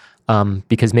culture,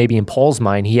 because maybe in Paul's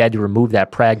mind, he had to remove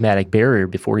that pragmatic barrier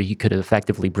before he could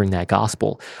effectively bring that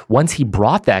gospel. Once he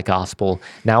brought that gospel,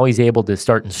 now he's able to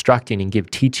start instructing and give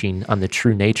teaching on the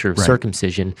true nature of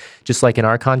circumcision. Just like in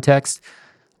our context,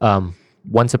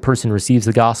 once a person receives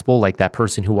the gospel, like that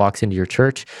person who walks into your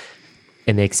church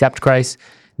and they accept Christ,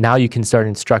 now you can start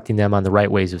instructing them on the right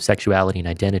ways of sexuality and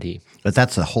identity. But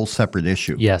that's a whole separate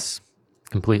issue. Yes,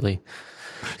 completely.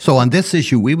 So on this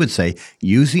issue, we would say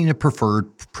using a preferred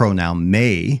pronoun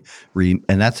may,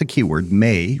 and that's a key word,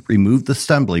 may remove the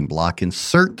stumbling block in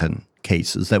certain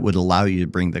cases that would allow you to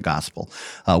bring the gospel.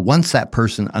 Once that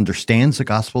person understands the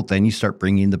gospel, then you start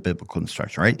bringing the biblical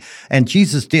instruction, right? And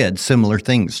Jesus did similar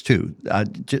things too.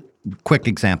 Quick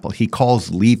example, he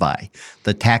calls Levi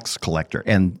the tax collector,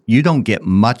 and you don't get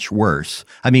much worse.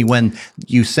 I mean, when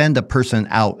you send a person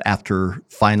out after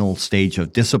final stage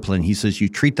of discipline, he says you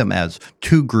treat them as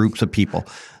two groups of people,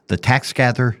 the tax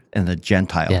gatherer and the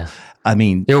Gentile. Yeah. I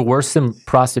mean, they were worse than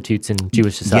prostitutes in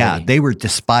Jewish society. Yeah, they were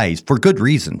despised for good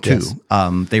reason too.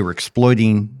 Yes. They were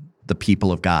exploiting the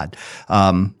people of God.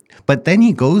 But then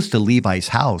he goes to Levi's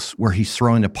house where he's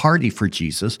throwing a party for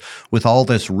Jesus with all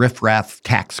this riffraff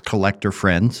tax collector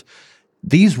friends.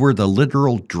 These were the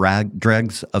literal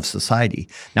dregs of society.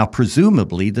 Now,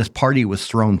 presumably, this party was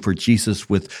thrown for Jesus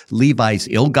with Levi's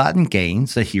ill-gotten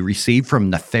gains that he received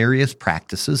from nefarious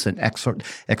practices and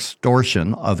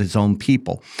extortion of his own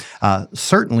people.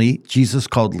 Certainly, Jesus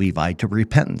called Levi to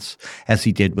repentance, as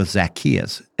he did with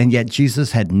Zacchaeus. And yet,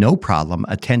 Jesus had no problem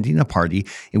attending a party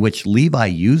in which Levi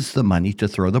used the money to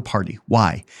throw the party.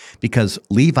 Why? Because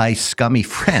Levi's scummy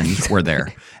friends were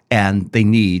there, and they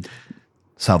need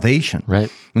salvation.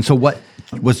 Right. And so what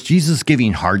was Jesus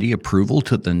giving hearty approval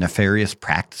to the nefarious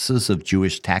practices of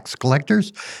Jewish tax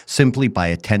collectors simply by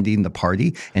attending the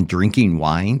party and drinking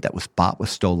wine that was bought with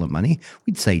stolen money?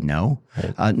 We'd say no,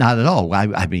 not at all.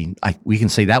 I mean, we can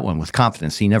say that one with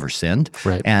confidence. He never sinned.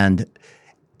 Right. And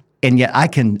yet I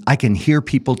can hear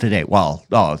people today, well,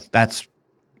 that's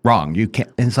wrong. You can't.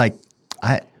 And it's like,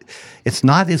 it's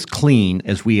not as clean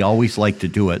as we always like to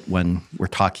do it when we're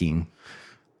talking,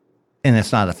 and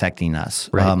it's not affecting us.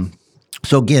 Right.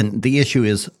 So again, the issue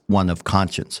is one of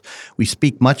conscience. We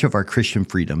speak much of our Christian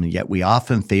freedom, and yet we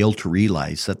often fail to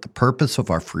realize that the purpose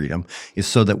of our freedom is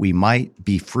so that we might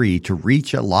be free to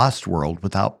reach a lost world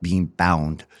without being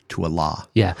bound to a law.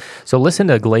 Yeah. So listen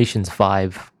to Galatians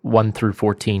 5, 1 through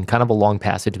 14, kind of a long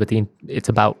passage, but it's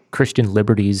about Christian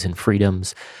liberties and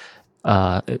freedoms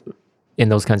and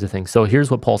those kinds of things. So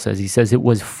here's what Paul says. He says, it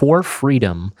was for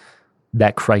freedom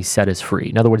that Christ set us free.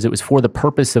 In other words, it was for the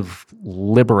purpose of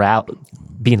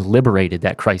being liberated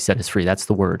that Christ set us free. That's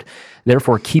the word.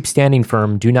 Therefore, keep standing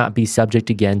firm. Do not be subject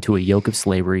again to a yoke of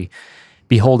slavery.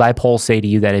 Behold, I, Paul, say to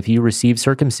you that if you receive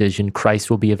circumcision, Christ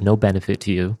will be of no benefit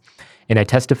to you. And I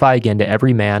testify again to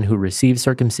every man who receives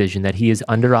circumcision that he is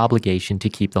under obligation to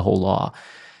keep the whole law.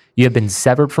 You have been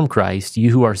severed from Christ.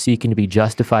 You who are seeking to be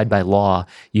justified by law,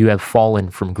 you have fallen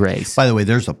from grace. By the way,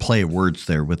 there's a play of words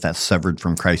there with that severed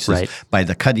from Christ. Right. By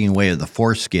the cutting away of the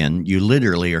foreskin, you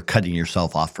literally are cutting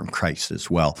yourself off from Christ as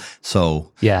well.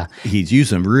 So yeah, he's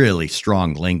using really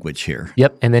strong language here.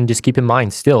 Yep. And then just keep in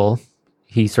mind, still,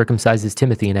 he circumcises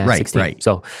Timothy in Acts 16. Right.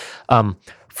 So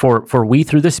for we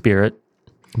through the Spirit,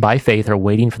 by faith, are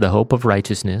waiting for the hope of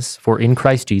righteousness. For in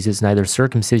Christ Jesus, neither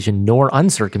circumcision nor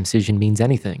uncircumcision means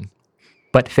anything,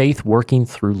 but faith working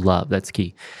through love. That's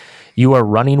key. You are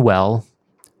running well.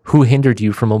 Who hindered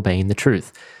you from obeying the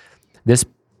truth? This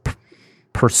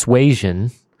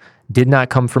persuasion did not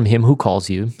come from him who calls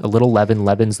you. A little leaven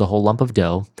leavens the whole lump of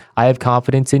dough. I have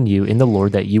confidence in you, in the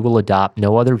Lord, that you will adopt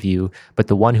no other view, but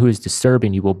the one who is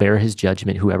disturbing you will bear his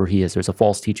judgment, whoever he is. There's a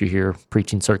false teacher here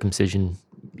preaching circumcision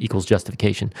equals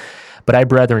justification. But I,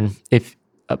 brethren, if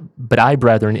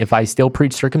I still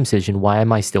preach circumcision, why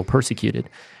am I still persecuted?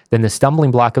 Then the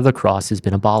stumbling block of the cross has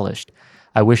been abolished.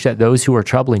 I wish that those who are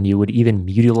troubling you would even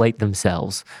mutilate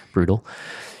themselves. Brutal.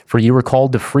 For you were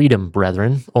called to freedom,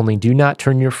 brethren, only do not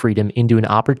turn your freedom into an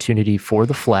opportunity for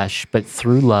the flesh, but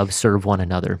through love serve one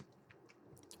another.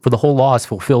 For the whole law is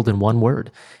fulfilled in one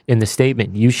word, in the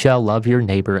statement, you shall love your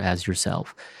neighbor as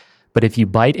yourself. But if you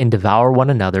bite and devour one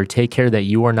another, take care that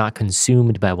you are not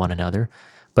consumed by one another.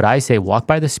 But I say, walk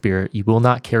by the Spirit, you will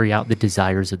not carry out the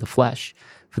desires of the flesh.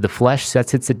 For the flesh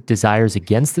sets its desires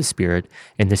against the Spirit,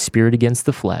 and the Spirit against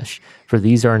the flesh. For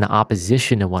these are in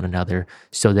opposition to one another,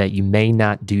 so that you may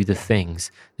not do the things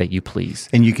that you please.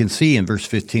 And you can see in verse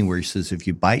 15 where he says, if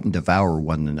you bite and devour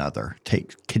one another,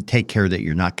 take care that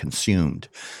you're not consumed.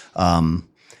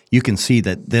 You can see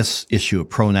that this issue of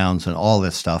pronouns and all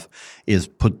this stuff is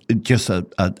just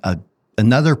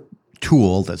another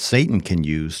tool that Satan can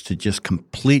use to just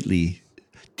completely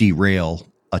derail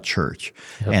a church.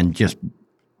 Yep. And just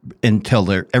until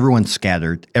everyone's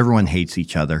scattered, everyone hates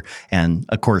each other. And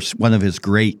of course, one of his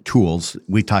great tools,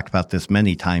 we talked about this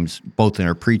many times, both in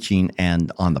our preaching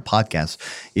and on the podcast,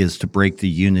 is to break the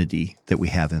unity that we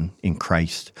have in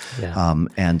Christ. Yeah.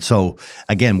 And so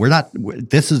again,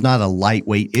 this is not a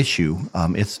lightweight issue.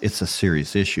 It's a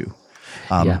serious issue.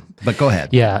 But go ahead.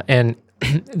 Yeah. And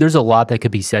there's a lot that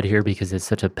could be said here because it's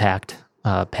such a packed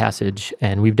passage.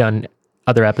 And we've done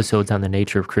other episodes on the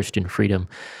nature of Christian freedom.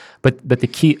 But the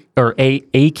key, or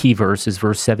a key verse is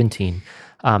verse 17.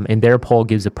 And there Paul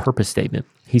gives a purpose statement.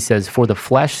 He says, for the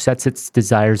flesh sets its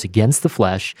desires against the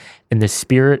flesh, and the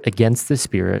Spirit against the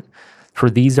Spirit.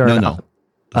 For these are... No.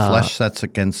 The flesh sets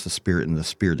against the Spirit, and the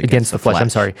Spirit against the flesh.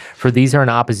 I'm sorry. For these are in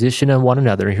opposition to one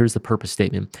another. And here's the purpose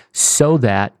statement. So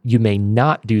that you may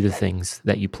not do the things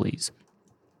that you please.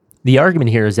 The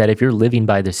argument here is that if you're living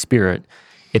by the Spirit,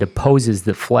 it opposes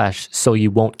the flesh, so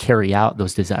you won't carry out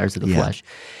those desires of the flesh.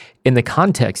 In the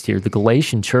context here, the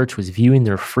Galatian church was viewing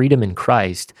their freedom in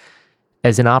Christ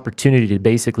as an opportunity to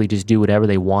basically just do whatever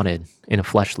they wanted in a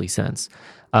fleshly sense.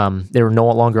 They were no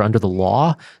longer under the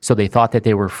law, so they thought that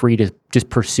they were free to just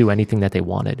pursue anything that they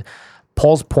wanted.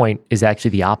 Paul's point is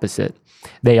actually the opposite.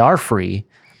 They are free,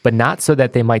 but not so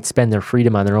that they might spend their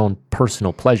freedom on their own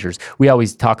personal pleasures. We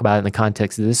always talk about it in the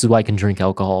context of this is why I can drink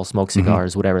alcohol, smoke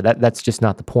cigars, whatever. That's just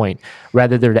not the point.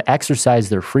 Rather, they're to exercise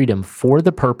their freedom for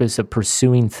the purpose of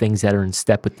pursuing things that are in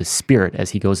step with the Spirit, as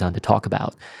he goes on to talk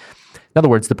about. In other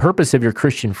words, the purpose of your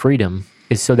Christian freedom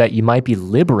is so that you might be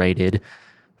liberated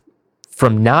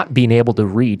from not being able to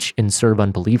reach and serve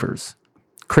unbelievers.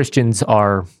 Christians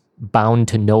are bound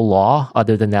to no law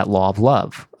other than that law of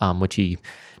love, which he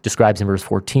describes in verse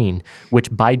 14, which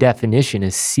by definition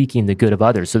is seeking the good of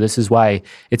others. So this is why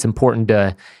it's important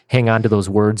to hang on to those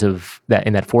words of that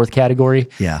in that fourth category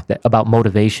about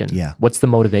motivation. Yeah. What's the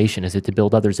motivation? Is it to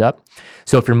build others up?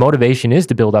 So if your motivation is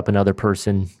to build up another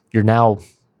person, you're now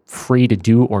free to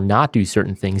do or not do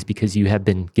certain things because you have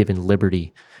been given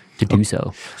liberty to do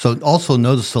so. So also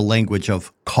notice the language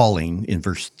of calling in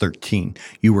verse 13.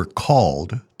 You were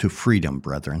called to freedom,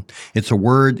 brethren. It's a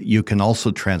word you can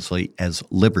also translate as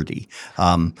liberty.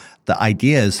 The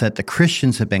idea is that the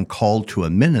Christians have been called to a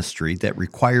ministry that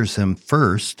requires them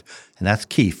first, and that's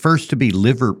key, first to be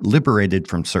liberated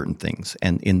from certain things,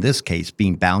 and in this case,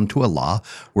 being bound to a law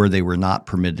where they were not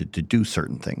permitted to do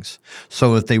certain things.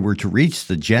 So if they were to reach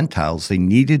the Gentiles, they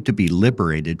needed to be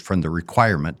liberated from the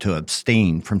requirement to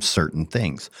abstain from certain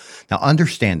things. Now,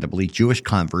 understandably, Jewish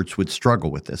converts would struggle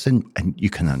with this, and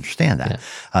you can understand that.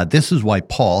 Yeah. This is why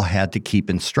Paul had to keep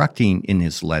instructing in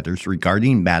his letters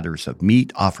regarding matters of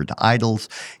meat offered to idols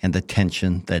and the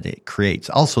tension that it creates.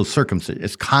 Also, circumcision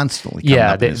is constantly coming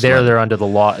up in his letters. They're under the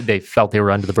law. They felt they were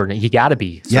under the burden. You got to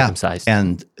be circumcised.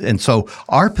 Yeah. And so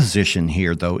our position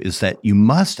here, though, is that you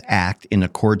must act in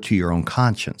accord to your own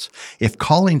conscience. If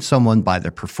calling someone by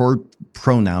their preferred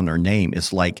pronoun or name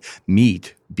is like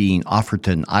meat being offered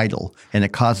to an idol and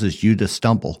it causes you to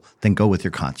stumble, then go with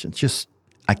your conscience.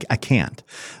 I can't.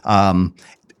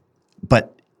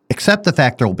 But accept the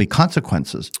fact there will be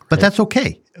consequences. But that's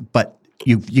okay. But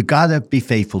you got to be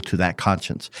faithful to that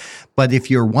conscience. But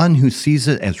if you're one who sees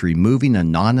it as removing a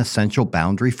non-essential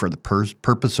boundary for the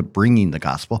purpose of bringing the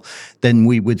gospel, then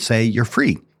we would say you're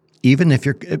free, even if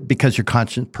because your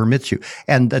conscience permits you.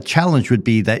 And the challenge would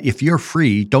be that if you're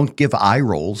free, don't give eye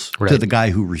rolls to the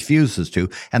guy who refuses to,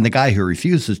 and the guy who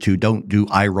refuses to, don't do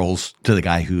eye rolls to the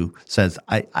guy who says,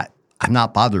 I'm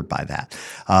not bothered by that.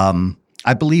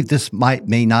 I believe this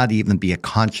may not even be a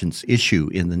conscience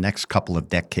issue in the next couple of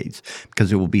decades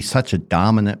because it will be such a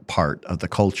dominant part of the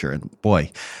culture. And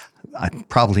boy,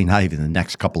 probably not even the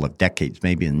next couple of decades,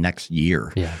 maybe the next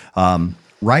year. Yeah.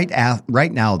 Right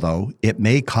now, though, it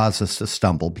may cause us to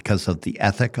stumble because of the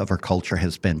ethic of our culture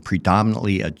has been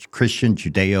predominantly a Christian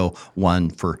Judeo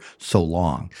one for so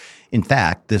long. In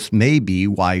fact, this may be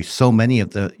why so many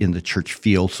in the church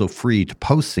feel so free to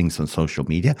post things on social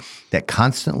media that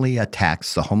constantly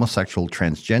attacks the homosexual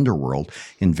transgender world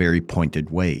in very pointed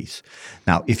ways.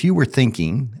 Now, if you were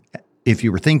thinking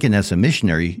as a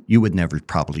missionary, you would never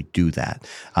probably do that.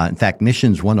 In fact,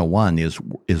 Missions 101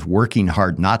 is working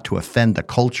hard not to offend the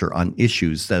culture on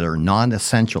issues that are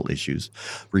non-essential issues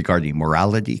regarding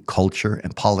morality, culture,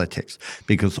 and politics,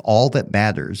 because all that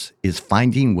matters is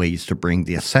finding ways to bring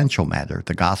the essential matter,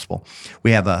 the gospel.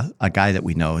 We have a guy that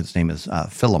we know, his name is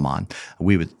Philemon.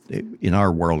 In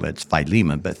our world, it's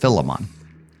Philemon, but Philemon.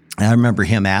 And I remember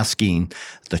him asking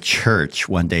the church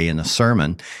one day in a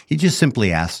sermon, he just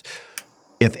simply asked,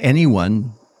 if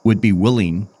anyone would be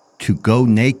willing to go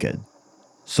naked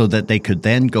so that they could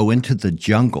then go into the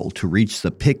jungle to reach the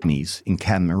pygmies in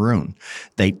Cameroon.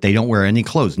 They don't wear any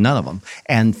clothes, none of them.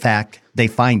 And in fact, they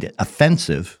find it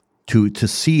offensive to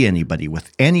see anybody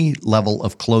with any level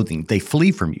of clothing. They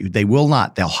flee from you.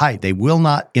 They'll hide. They will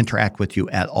not interact with you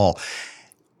at all.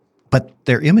 But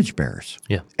they're image bearers,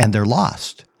 and they're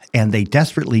lost, and they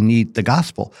desperately need the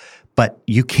gospel. But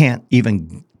you can't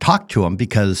even talk to them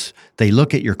because they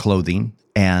look at your clothing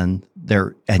and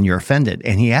you're offended.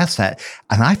 And he asked that,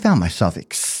 and I found myself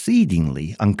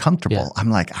exceedingly uncomfortable. Yeah. I'm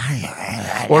like,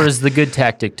 or is the good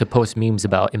tactic to post memes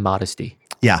about immodesty?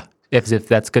 Yeah. As if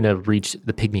that's going to reach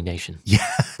the pygmy nation. Yeah.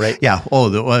 Right? Yeah.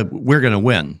 Oh, we're going to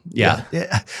win. Yeah.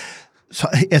 So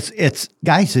it's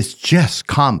guys, it's just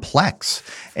complex.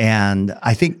 And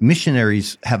I think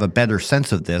missionaries have a better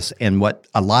sense of this. And what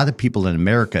a lot of people in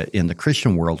America in the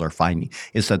Christian world are finding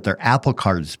is that their apple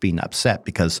cart is being upset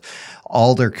because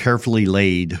all their carefully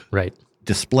laid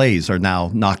displays are now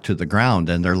knocked to the ground.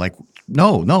 And they're like,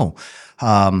 no.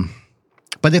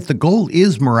 But if the goal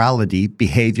is morality,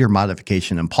 behavior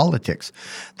modification, and politics,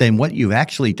 then what you've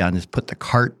actually done is put the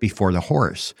cart before the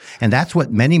horse. And that's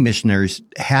what many missionaries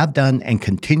have done and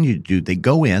continue to do. They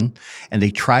go in and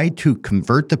they try to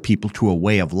convert the people to a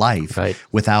way of life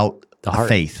without the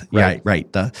faith. Right.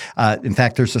 In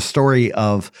fact, there's a story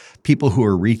of people who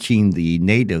are reaching the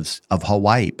natives of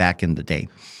Hawaii back in the day.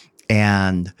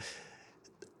 And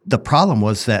the problem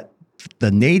was that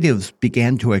the natives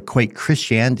began to equate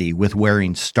Christianity with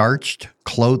wearing starched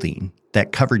clothing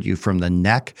that covered you from the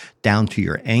neck down to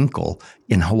your ankle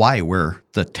in Hawaii, where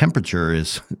the temperature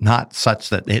is not such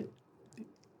that it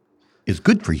is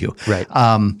good for you. Right.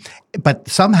 But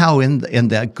somehow in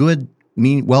the good,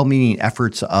 well-meaning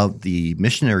efforts of the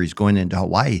missionaries going into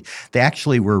Hawaii, they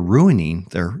actually were ruining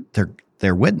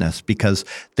their witness because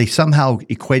they somehow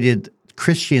equated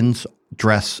Christians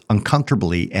dress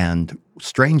uncomfortably and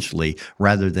strangely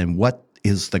rather than what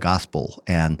is the gospel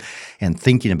and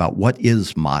thinking about what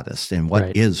is modest and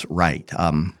what is right.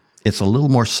 It's a little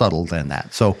more subtle than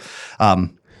that. So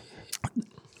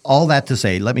all that to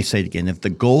say, let me say it again, if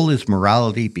the goal is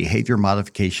morality, behavior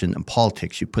modification, and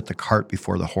politics, you put the cart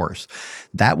before the horse.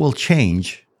 That will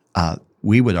change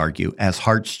we would argue, as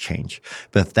hearts change.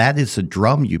 But if that is the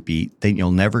drum you beat, then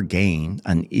you'll never gain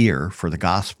an ear for the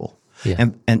gospel. Yeah.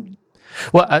 And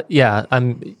Well, yeah,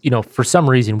 for some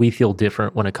reason we feel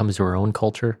different when it comes to our own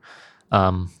culture.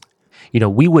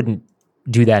 We wouldn't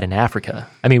do that in Africa.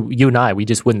 I mean, you and I, we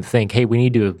just wouldn't think, hey, we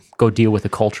need to go deal with a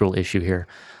cultural issue here.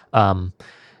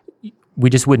 We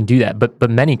just wouldn't do that. But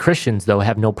many Christians, though,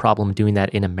 have no problem doing that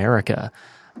in America.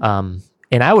 And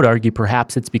I would argue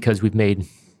perhaps it's because we've made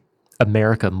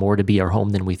America more to be our home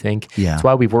than we think. Yeah. That's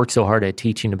why we've worked so hard at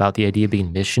teaching about the idea of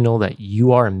being missional, that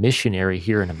you are a missionary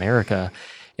here in America.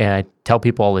 And I tell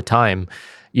people all the time,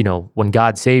 when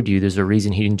God saved you, there's a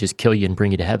reason he didn't just kill you and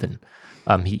bring you to heaven.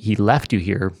 He left you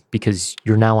here because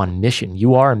you're now on mission.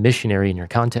 You are a missionary in your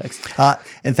context.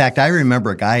 In fact, I remember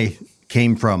a guy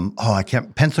came from,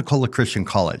 Pensacola Christian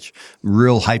College,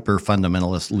 real hyper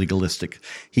fundamentalist, legalistic.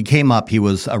 He came up, he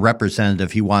was a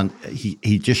representative.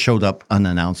 He just showed up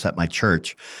unannounced at my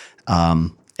church,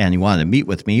 and he wanted to meet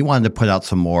with me. He wanted to put out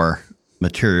some more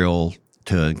material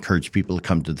to encourage people to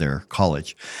come to their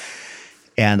college.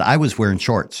 And I was wearing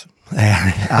shorts.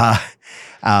 And,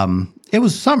 it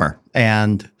was summer,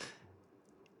 and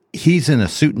he's in a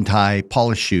suit and tie,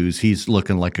 polished shoes. He's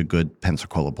looking like a good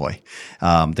Pensacola boy.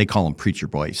 They call them preacher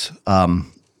boys. So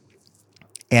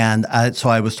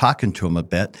I was talking to him a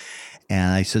bit,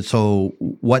 and I said, so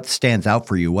what stands out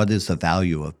for you? What is the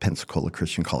value of Pensacola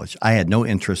Christian College? I had no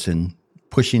interest in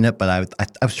pushing it, but I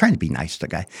was trying to be nice to the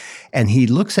guy. And he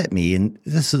looks at me, and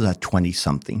this is a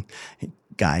 20-something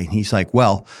guy, and he's like,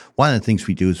 well, one of the things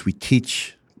we do is we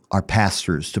teach our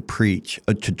pastors to preach,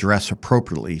 to dress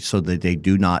appropriately so that they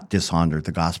do not dishonor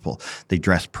the gospel. They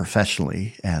dress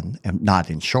professionally and not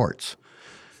in shorts.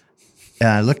 And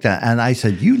I looked at it and I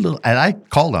said, and I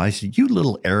called him, I said, you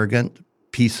little arrogant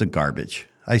piece of garbage.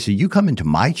 I said, you come into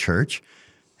my church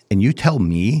and you tell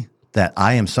me that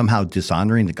I am somehow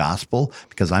dishonoring the gospel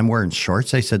because I'm wearing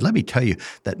shorts. I said, let me tell you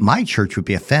that my church would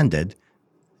be offended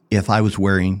if I was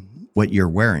wearing what you're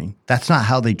wearing. That's not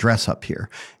how they dress up here.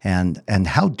 And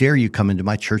how dare you come into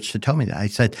my church to tell me that? I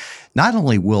said, not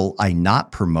only will I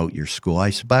not promote your school, I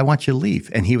said, but I want you to leave.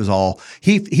 And he was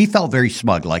he felt very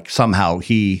smug, like somehow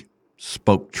he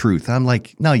spoke truth. I'm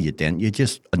like, no, you didn't. You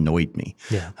just annoyed me.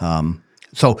 Yeah.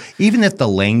 So even if the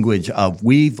language of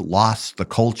we've lost the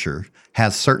culture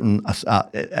has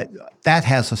that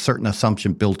has a certain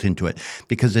assumption built into it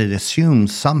because it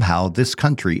assumes somehow this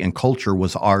country and culture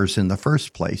was ours in the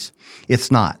first place.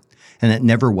 It's not, and it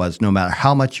never was, no matter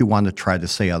how much you want to try to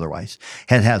say otherwise.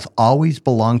 It has always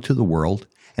belonged to the world,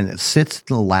 and it sits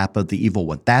in the lap of the evil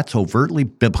one. That's overtly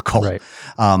biblical. Right.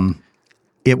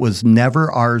 It was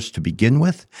never ours to begin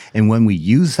with, and when we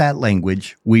use that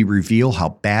language, we reveal how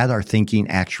bad our thinking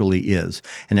actually is,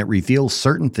 and it reveals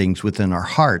certain things within our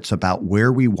hearts about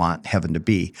where we want heaven to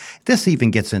be. This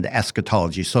even gets into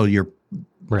eschatology, so your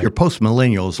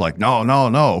post-millennial is like,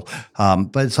 no.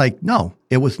 But it's like, no,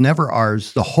 it was never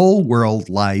ours. The whole world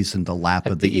lies in the lap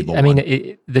of the evil one. I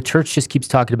mean, the church just keeps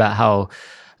talking about how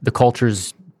the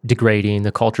culture's degrading,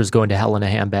 the culture's going to hell in a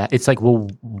handbag. It's like, well,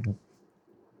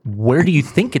 where do you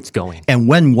think it's going? And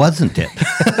when wasn't it?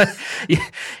 Yeah,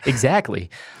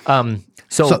 exactly.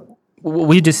 So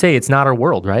we just say it's not our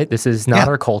world, right? This is not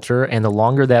our culture. And the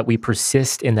longer that we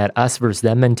persist in that us versus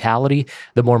them mentality,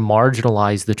 the more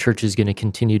marginalized the church is going to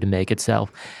continue to make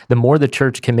itself. The more the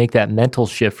church can make that mental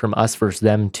shift from us versus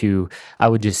them to, I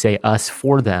would just say, us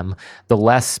for them, the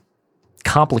less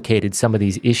complicated some of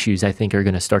these issues I think are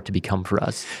going to start to become for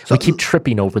us. So we keep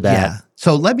tripping over that. Yeah.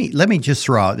 So let me just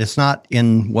throw out, it's not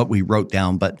in what we wrote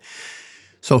down, but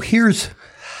so I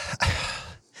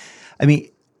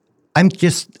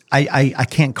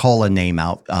can't call a name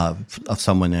out of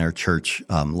someone in our church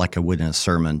like I would in a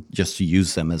sermon just to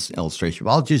use them as an illustration.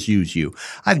 But I'll just use you.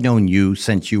 I've known you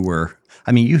since you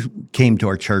came to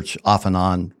our church off and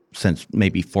on since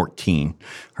maybe 14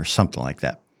 or something like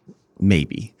that.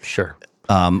 Maybe. Sure.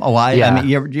 But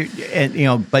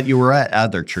you were at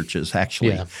other churches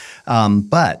actually. Yeah.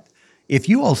 But if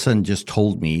you all of a sudden just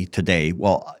told me today,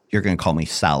 well, you're going to call me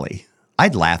Sally,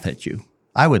 I'd laugh at you.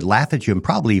 I would laugh at you and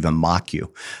probably even mock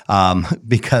you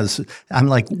because I'm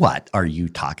like, what are you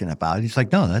talking about? He's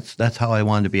like, no, that's how I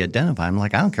wanted to be identified. I'm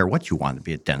like, I don't care what you want to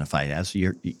be identified as.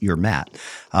 You're Matt.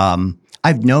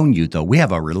 I've known you, though. We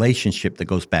have a relationship that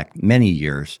goes back many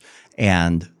years,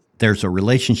 and there's a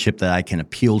relationship that I can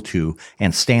appeal to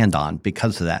and stand on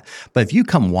because of that. But if you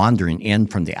come wandering in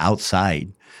from the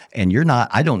outside and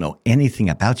I don't know anything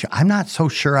about you, I'm not so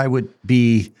sure I would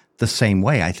be the same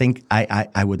way. I think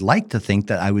I would like to think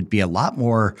that I would be a lot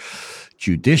more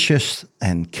judicious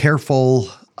and careful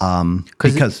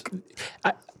because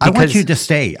I want you to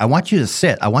stay. I want you to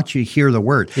sit. I want you to hear the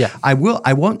word. Yeah. I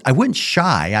wouldn't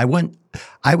shy. I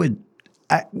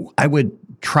would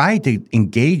try to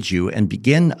engage you and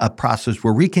begin a process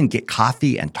where we can get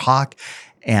coffee and talk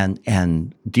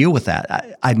and deal with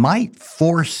that. I might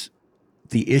force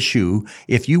the issue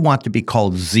if you want to be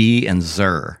called Z and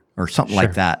Zer or something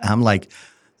like that. I'm like,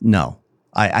 no,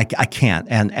 I can't.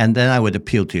 And then I would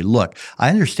appeal to you. Look, I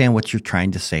understand what you're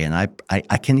trying to say, and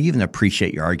I can even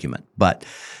appreciate your argument, but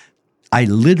I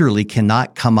literally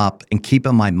cannot come up and keep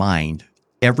in my mind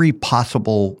every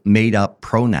possible made-up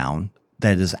pronoun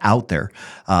that is out there.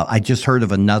 I just heard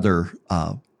of another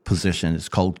position. It's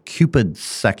called Cupid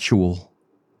sexuality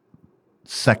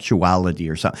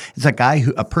or something. It's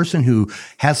a person who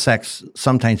has sex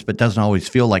sometimes but doesn't always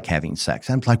feel like having sex.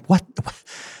 I'm like, what?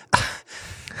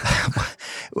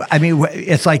 I mean,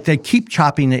 it's like they keep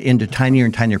chopping it into tinier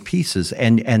and tinier pieces,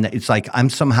 and it's like I'm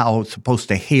somehow supposed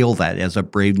to hail that as a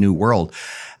brave new world.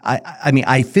 I mean,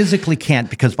 I physically can't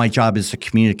because my job is to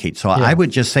communicate. So I would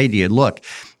just say to you, look,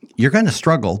 you're going to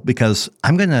struggle because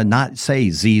I'm going to not say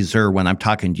Zer when I'm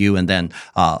talking to you and then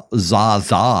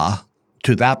za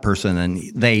to that person and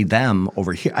they, them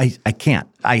over here. I can't.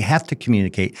 I have to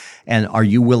communicate. And are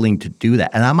you willing to do that?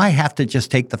 And I might have to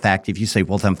just take the fact if you say,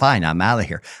 well, then fine, I'm out of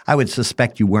here. I would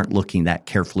suspect you weren't looking that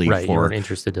carefully Right, you weren't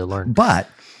interested to learn. But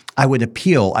I would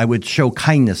appeal. I would show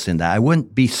kindness in that. I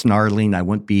wouldn't be snarling. I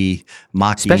wouldn't be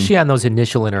mocking. Especially on those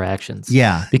initial interactions.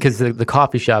 Yeah. Because the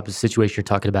coffee shop situation you're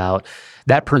talking about,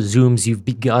 that presumes you've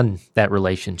begun that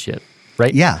relationship,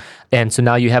 right? Yeah. And so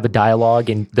now you have a dialogue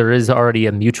and there is already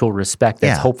a mutual respect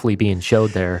that's hopefully being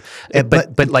showed there.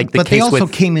 But they also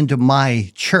came into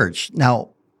my church. Now,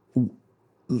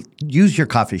 use your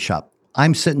coffee shop.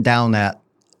 I'm sitting down at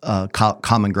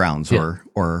Common Grounds or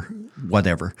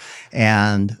whatever,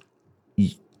 and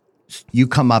you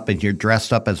come up and you're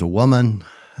dressed up as a woman.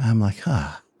 I'm like,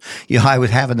 I was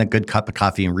having a good cup of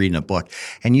coffee and reading a book,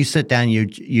 and you sit down.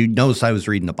 You notice I was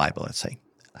reading the Bible. Let's say,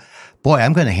 boy,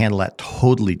 I'm going to handle that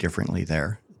totally differently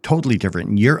there. Totally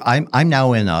different. I'm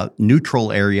now in a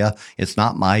neutral area. It's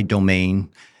not my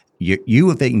domain. You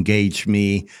have engaged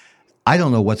me. I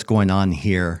don't know what's going on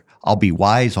here. I'll be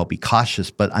wise, I'll be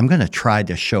cautious, but I'm going to try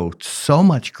to show so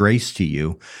much grace to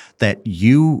you that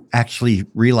you actually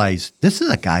realize this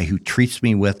is a guy who treats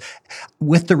me with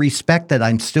the respect that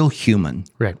I'm still human.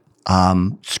 Right.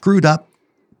 Screwed up.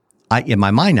 In my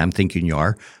mind, I'm thinking you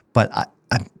are, but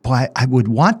I would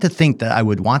want to think that I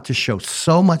would want to show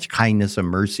so much kindness and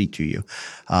mercy to you.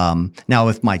 Now,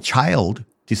 if my child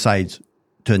decides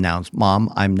to announce,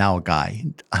 "Mom, I'm now a guy,"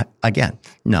 again,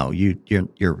 no, you're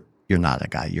not a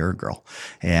guy, you're a girl.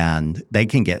 And they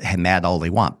can get mad all they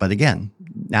want. But again,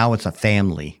 now it's a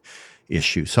family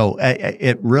issue. So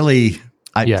it really,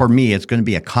 for me, it's going to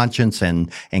be a conscience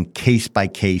and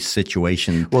case-by-case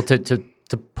situation. Well, to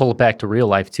pull it back to real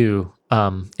life too,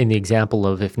 in the example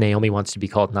of if Naomi wants to be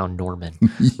called now Norman,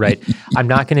 right? I'm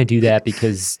not going to do that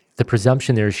because the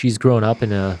presumption there is she's grown up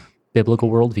in a biblical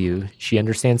worldview. She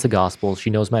understands the gospel. She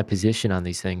knows my position on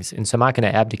these things. And so I'm not going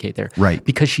to abdicate there. Right.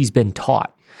 Because she's been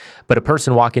taught. But a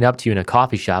person walking up to you in a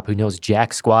coffee shop who knows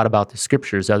jack squat about the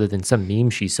scriptures other than some meme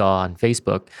she saw on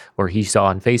Facebook or he saw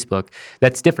on Facebook,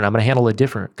 that's different. I'm going to handle it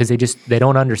different because they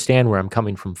don't understand where I'm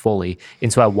coming from fully.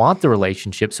 And so I want the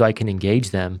relationship so I can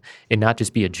engage them and not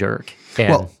just be a jerk.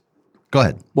 And, go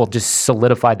ahead. Well, just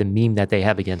solidify the meme that they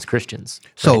have against Christians.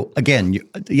 So again,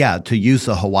 to use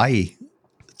the Hawaii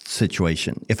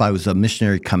situation, if I was a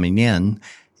missionary coming in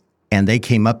and they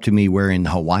came up to me wearing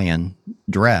Hawaiian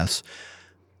dress,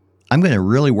 I'm going to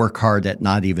really work hard at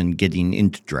not even getting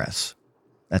into dress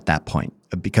at that point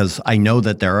because I know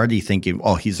that they're already thinking,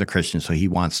 oh, he's a Christian, so he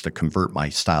wants to convert my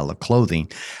style of clothing.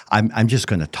 I'm just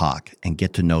going to talk and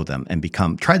get to know them and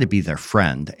try to be their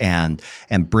friend and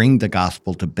bring the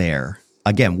gospel to bear.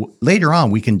 Again, later on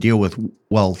we can deal with,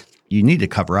 well, you need to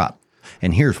cover up.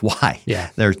 And here's why.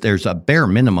 Yeah. There's a bare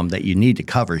minimum that you need to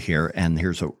cover here, and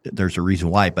there's a reason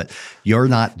why. But you're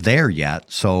not there yet,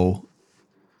 so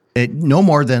no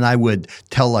more than I would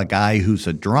tell a guy who's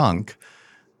a drunk,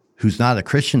 who's not a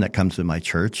Christian that comes to my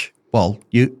church. Well,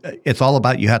 it's all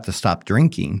about you have to stop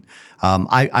drinking.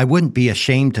 I wouldn't be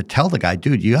ashamed to tell the guy,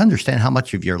 dude, you understand how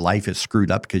much of your life is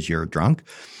screwed up because you're a drunk?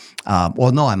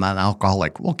 Well, no, I'm an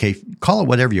alcoholic. Okay, call it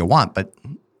whatever you want, but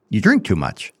you drink too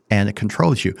much and it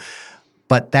controls you.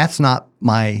 But that's not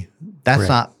my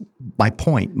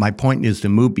point. My point is to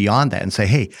move beyond that and say,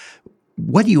 hey,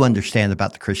 what do you understand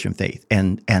about the Christian faith?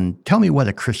 And tell me what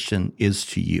a Christian is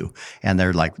to you. And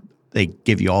they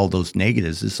give you all those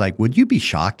negatives. It's like, would you be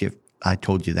shocked if I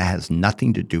told you that has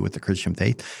nothing to do with the Christian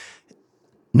faith?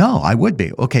 No, I would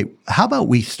be. Okay, how about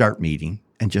we start meeting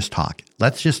and just talk.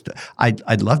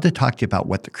 I'd love to talk to you about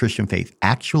what the Christian faith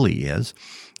actually is,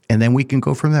 and then we can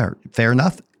go from there. Fair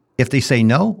enough. If they say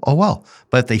no, oh well.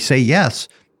 But if they say yes,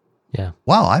 yeah,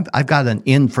 wow, I've got an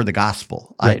in for the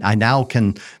gospel. Right. I now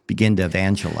can begin to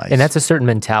evangelize. And that's a certain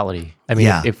mentality. I mean,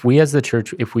 Yeah. if we as the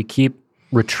church, if we keep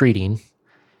retreating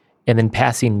and then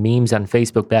passing memes on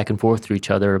Facebook back and forth to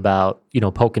each other about,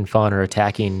 poking fun or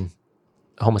attacking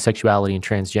homosexuality and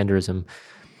transgenderism,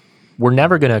 we're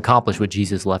never going to accomplish what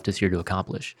Jesus left us here to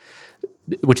accomplish,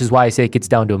 which is why I say it gets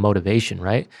down to a motivation,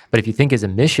 right? But if you think as a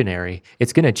missionary,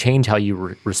 it's going to change how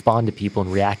you respond to people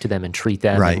and react to them and treat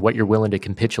them, Right. and what you're willing to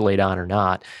capitulate on or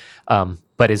not.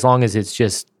 But as long as it's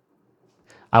just,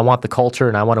 I want the culture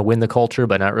and I want to win the culture,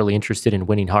 but not really interested in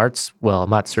winning hearts, well, I'm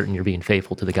not certain you're being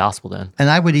faithful to the gospel then. And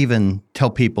I would even tell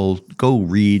people, go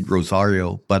read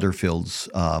Rosario Butterfield's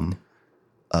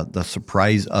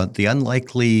the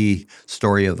unlikely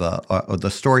story of the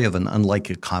story of an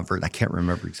unlikely convert. I can't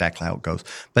remember exactly how it goes,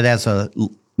 but as a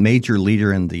major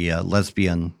leader in the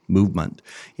lesbian movement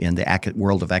in the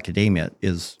world of academia,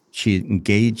 she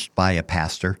engaged by a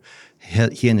pastor.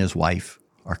 He and his wife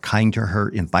are kind to her,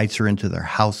 invites her into their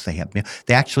house.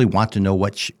 They actually want to know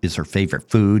what is her favorite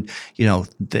food.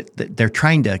 They're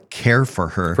trying to care for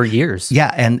her For years.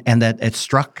 Yeah, and that it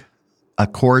struck a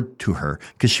chord to her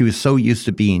because she was so used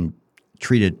to being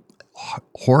treated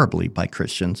horribly by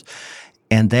Christians.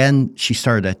 And then she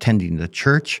started attending the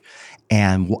church,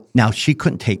 and now she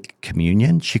couldn't take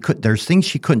communion. There's things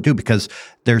she couldn't do because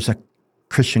there's a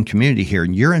Christian community here,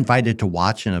 and you're invited to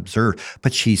watch and observe.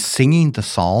 But she's singing the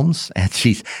Psalms, and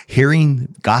she's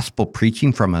hearing gospel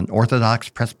preaching from an Orthodox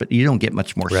Presbyterian. You don't get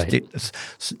much more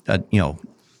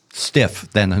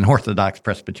stiff than an Orthodox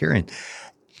Presbyterian.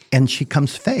 And she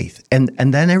comes to faith, and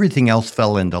then everything else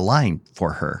fell into line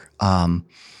for her.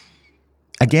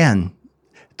 Again,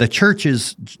 the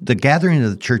gathering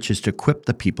of the church is to equip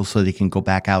the people so they can go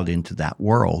back out into that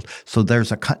world. So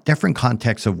there's a different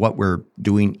context of what we're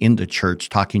doing in the church,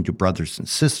 talking to brothers and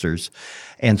sisters.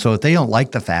 And so if they don't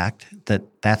like the fact that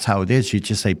that's how it is, you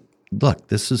just say, look,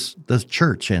 this is the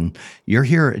church, and you're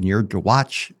here, and you're to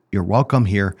watch. You're welcome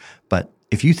here. But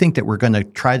if you think that we're going to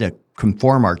try to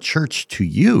conform our church to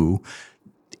you,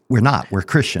 we're not. We're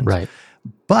Christians. Right.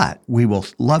 But we will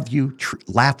love you,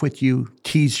 laugh with you,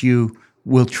 tease you.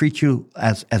 We'll treat you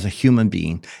as a human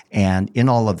being, and in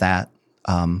all of that,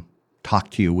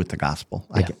 talk to you with the gospel.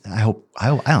 Yeah. I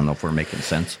don't know if we're making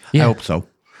sense. Yeah. I hope so.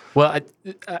 Well,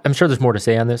 I'm sure there's more to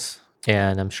say on this,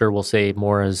 and I'm sure we'll say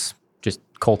more as just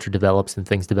culture develops and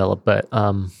things develop. But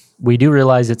we do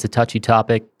realize it's a touchy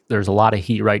topic. There's a lot of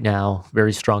heat right now,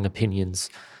 very strong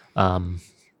opinions.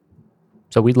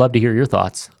 So we'd love to hear your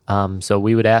thoughts. So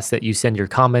we would ask that you send your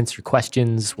comments, your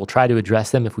questions. We'll try to address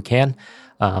them if we can.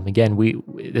 Again,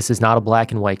 this is not a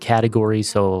black and white category,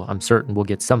 so I'm certain we'll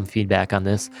get some feedback on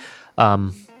this.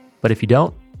 But if you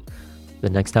don't, the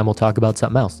next time we'll talk about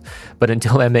something else. But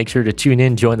until then, make sure to tune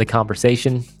in, join the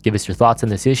conversation, give us your thoughts on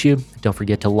this issue. Don't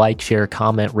forget to like, share,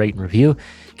 comment, rate, and review.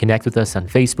 Connect with us on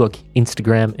Facebook,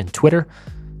 Instagram, and Twitter,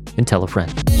 and tell a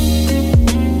friend.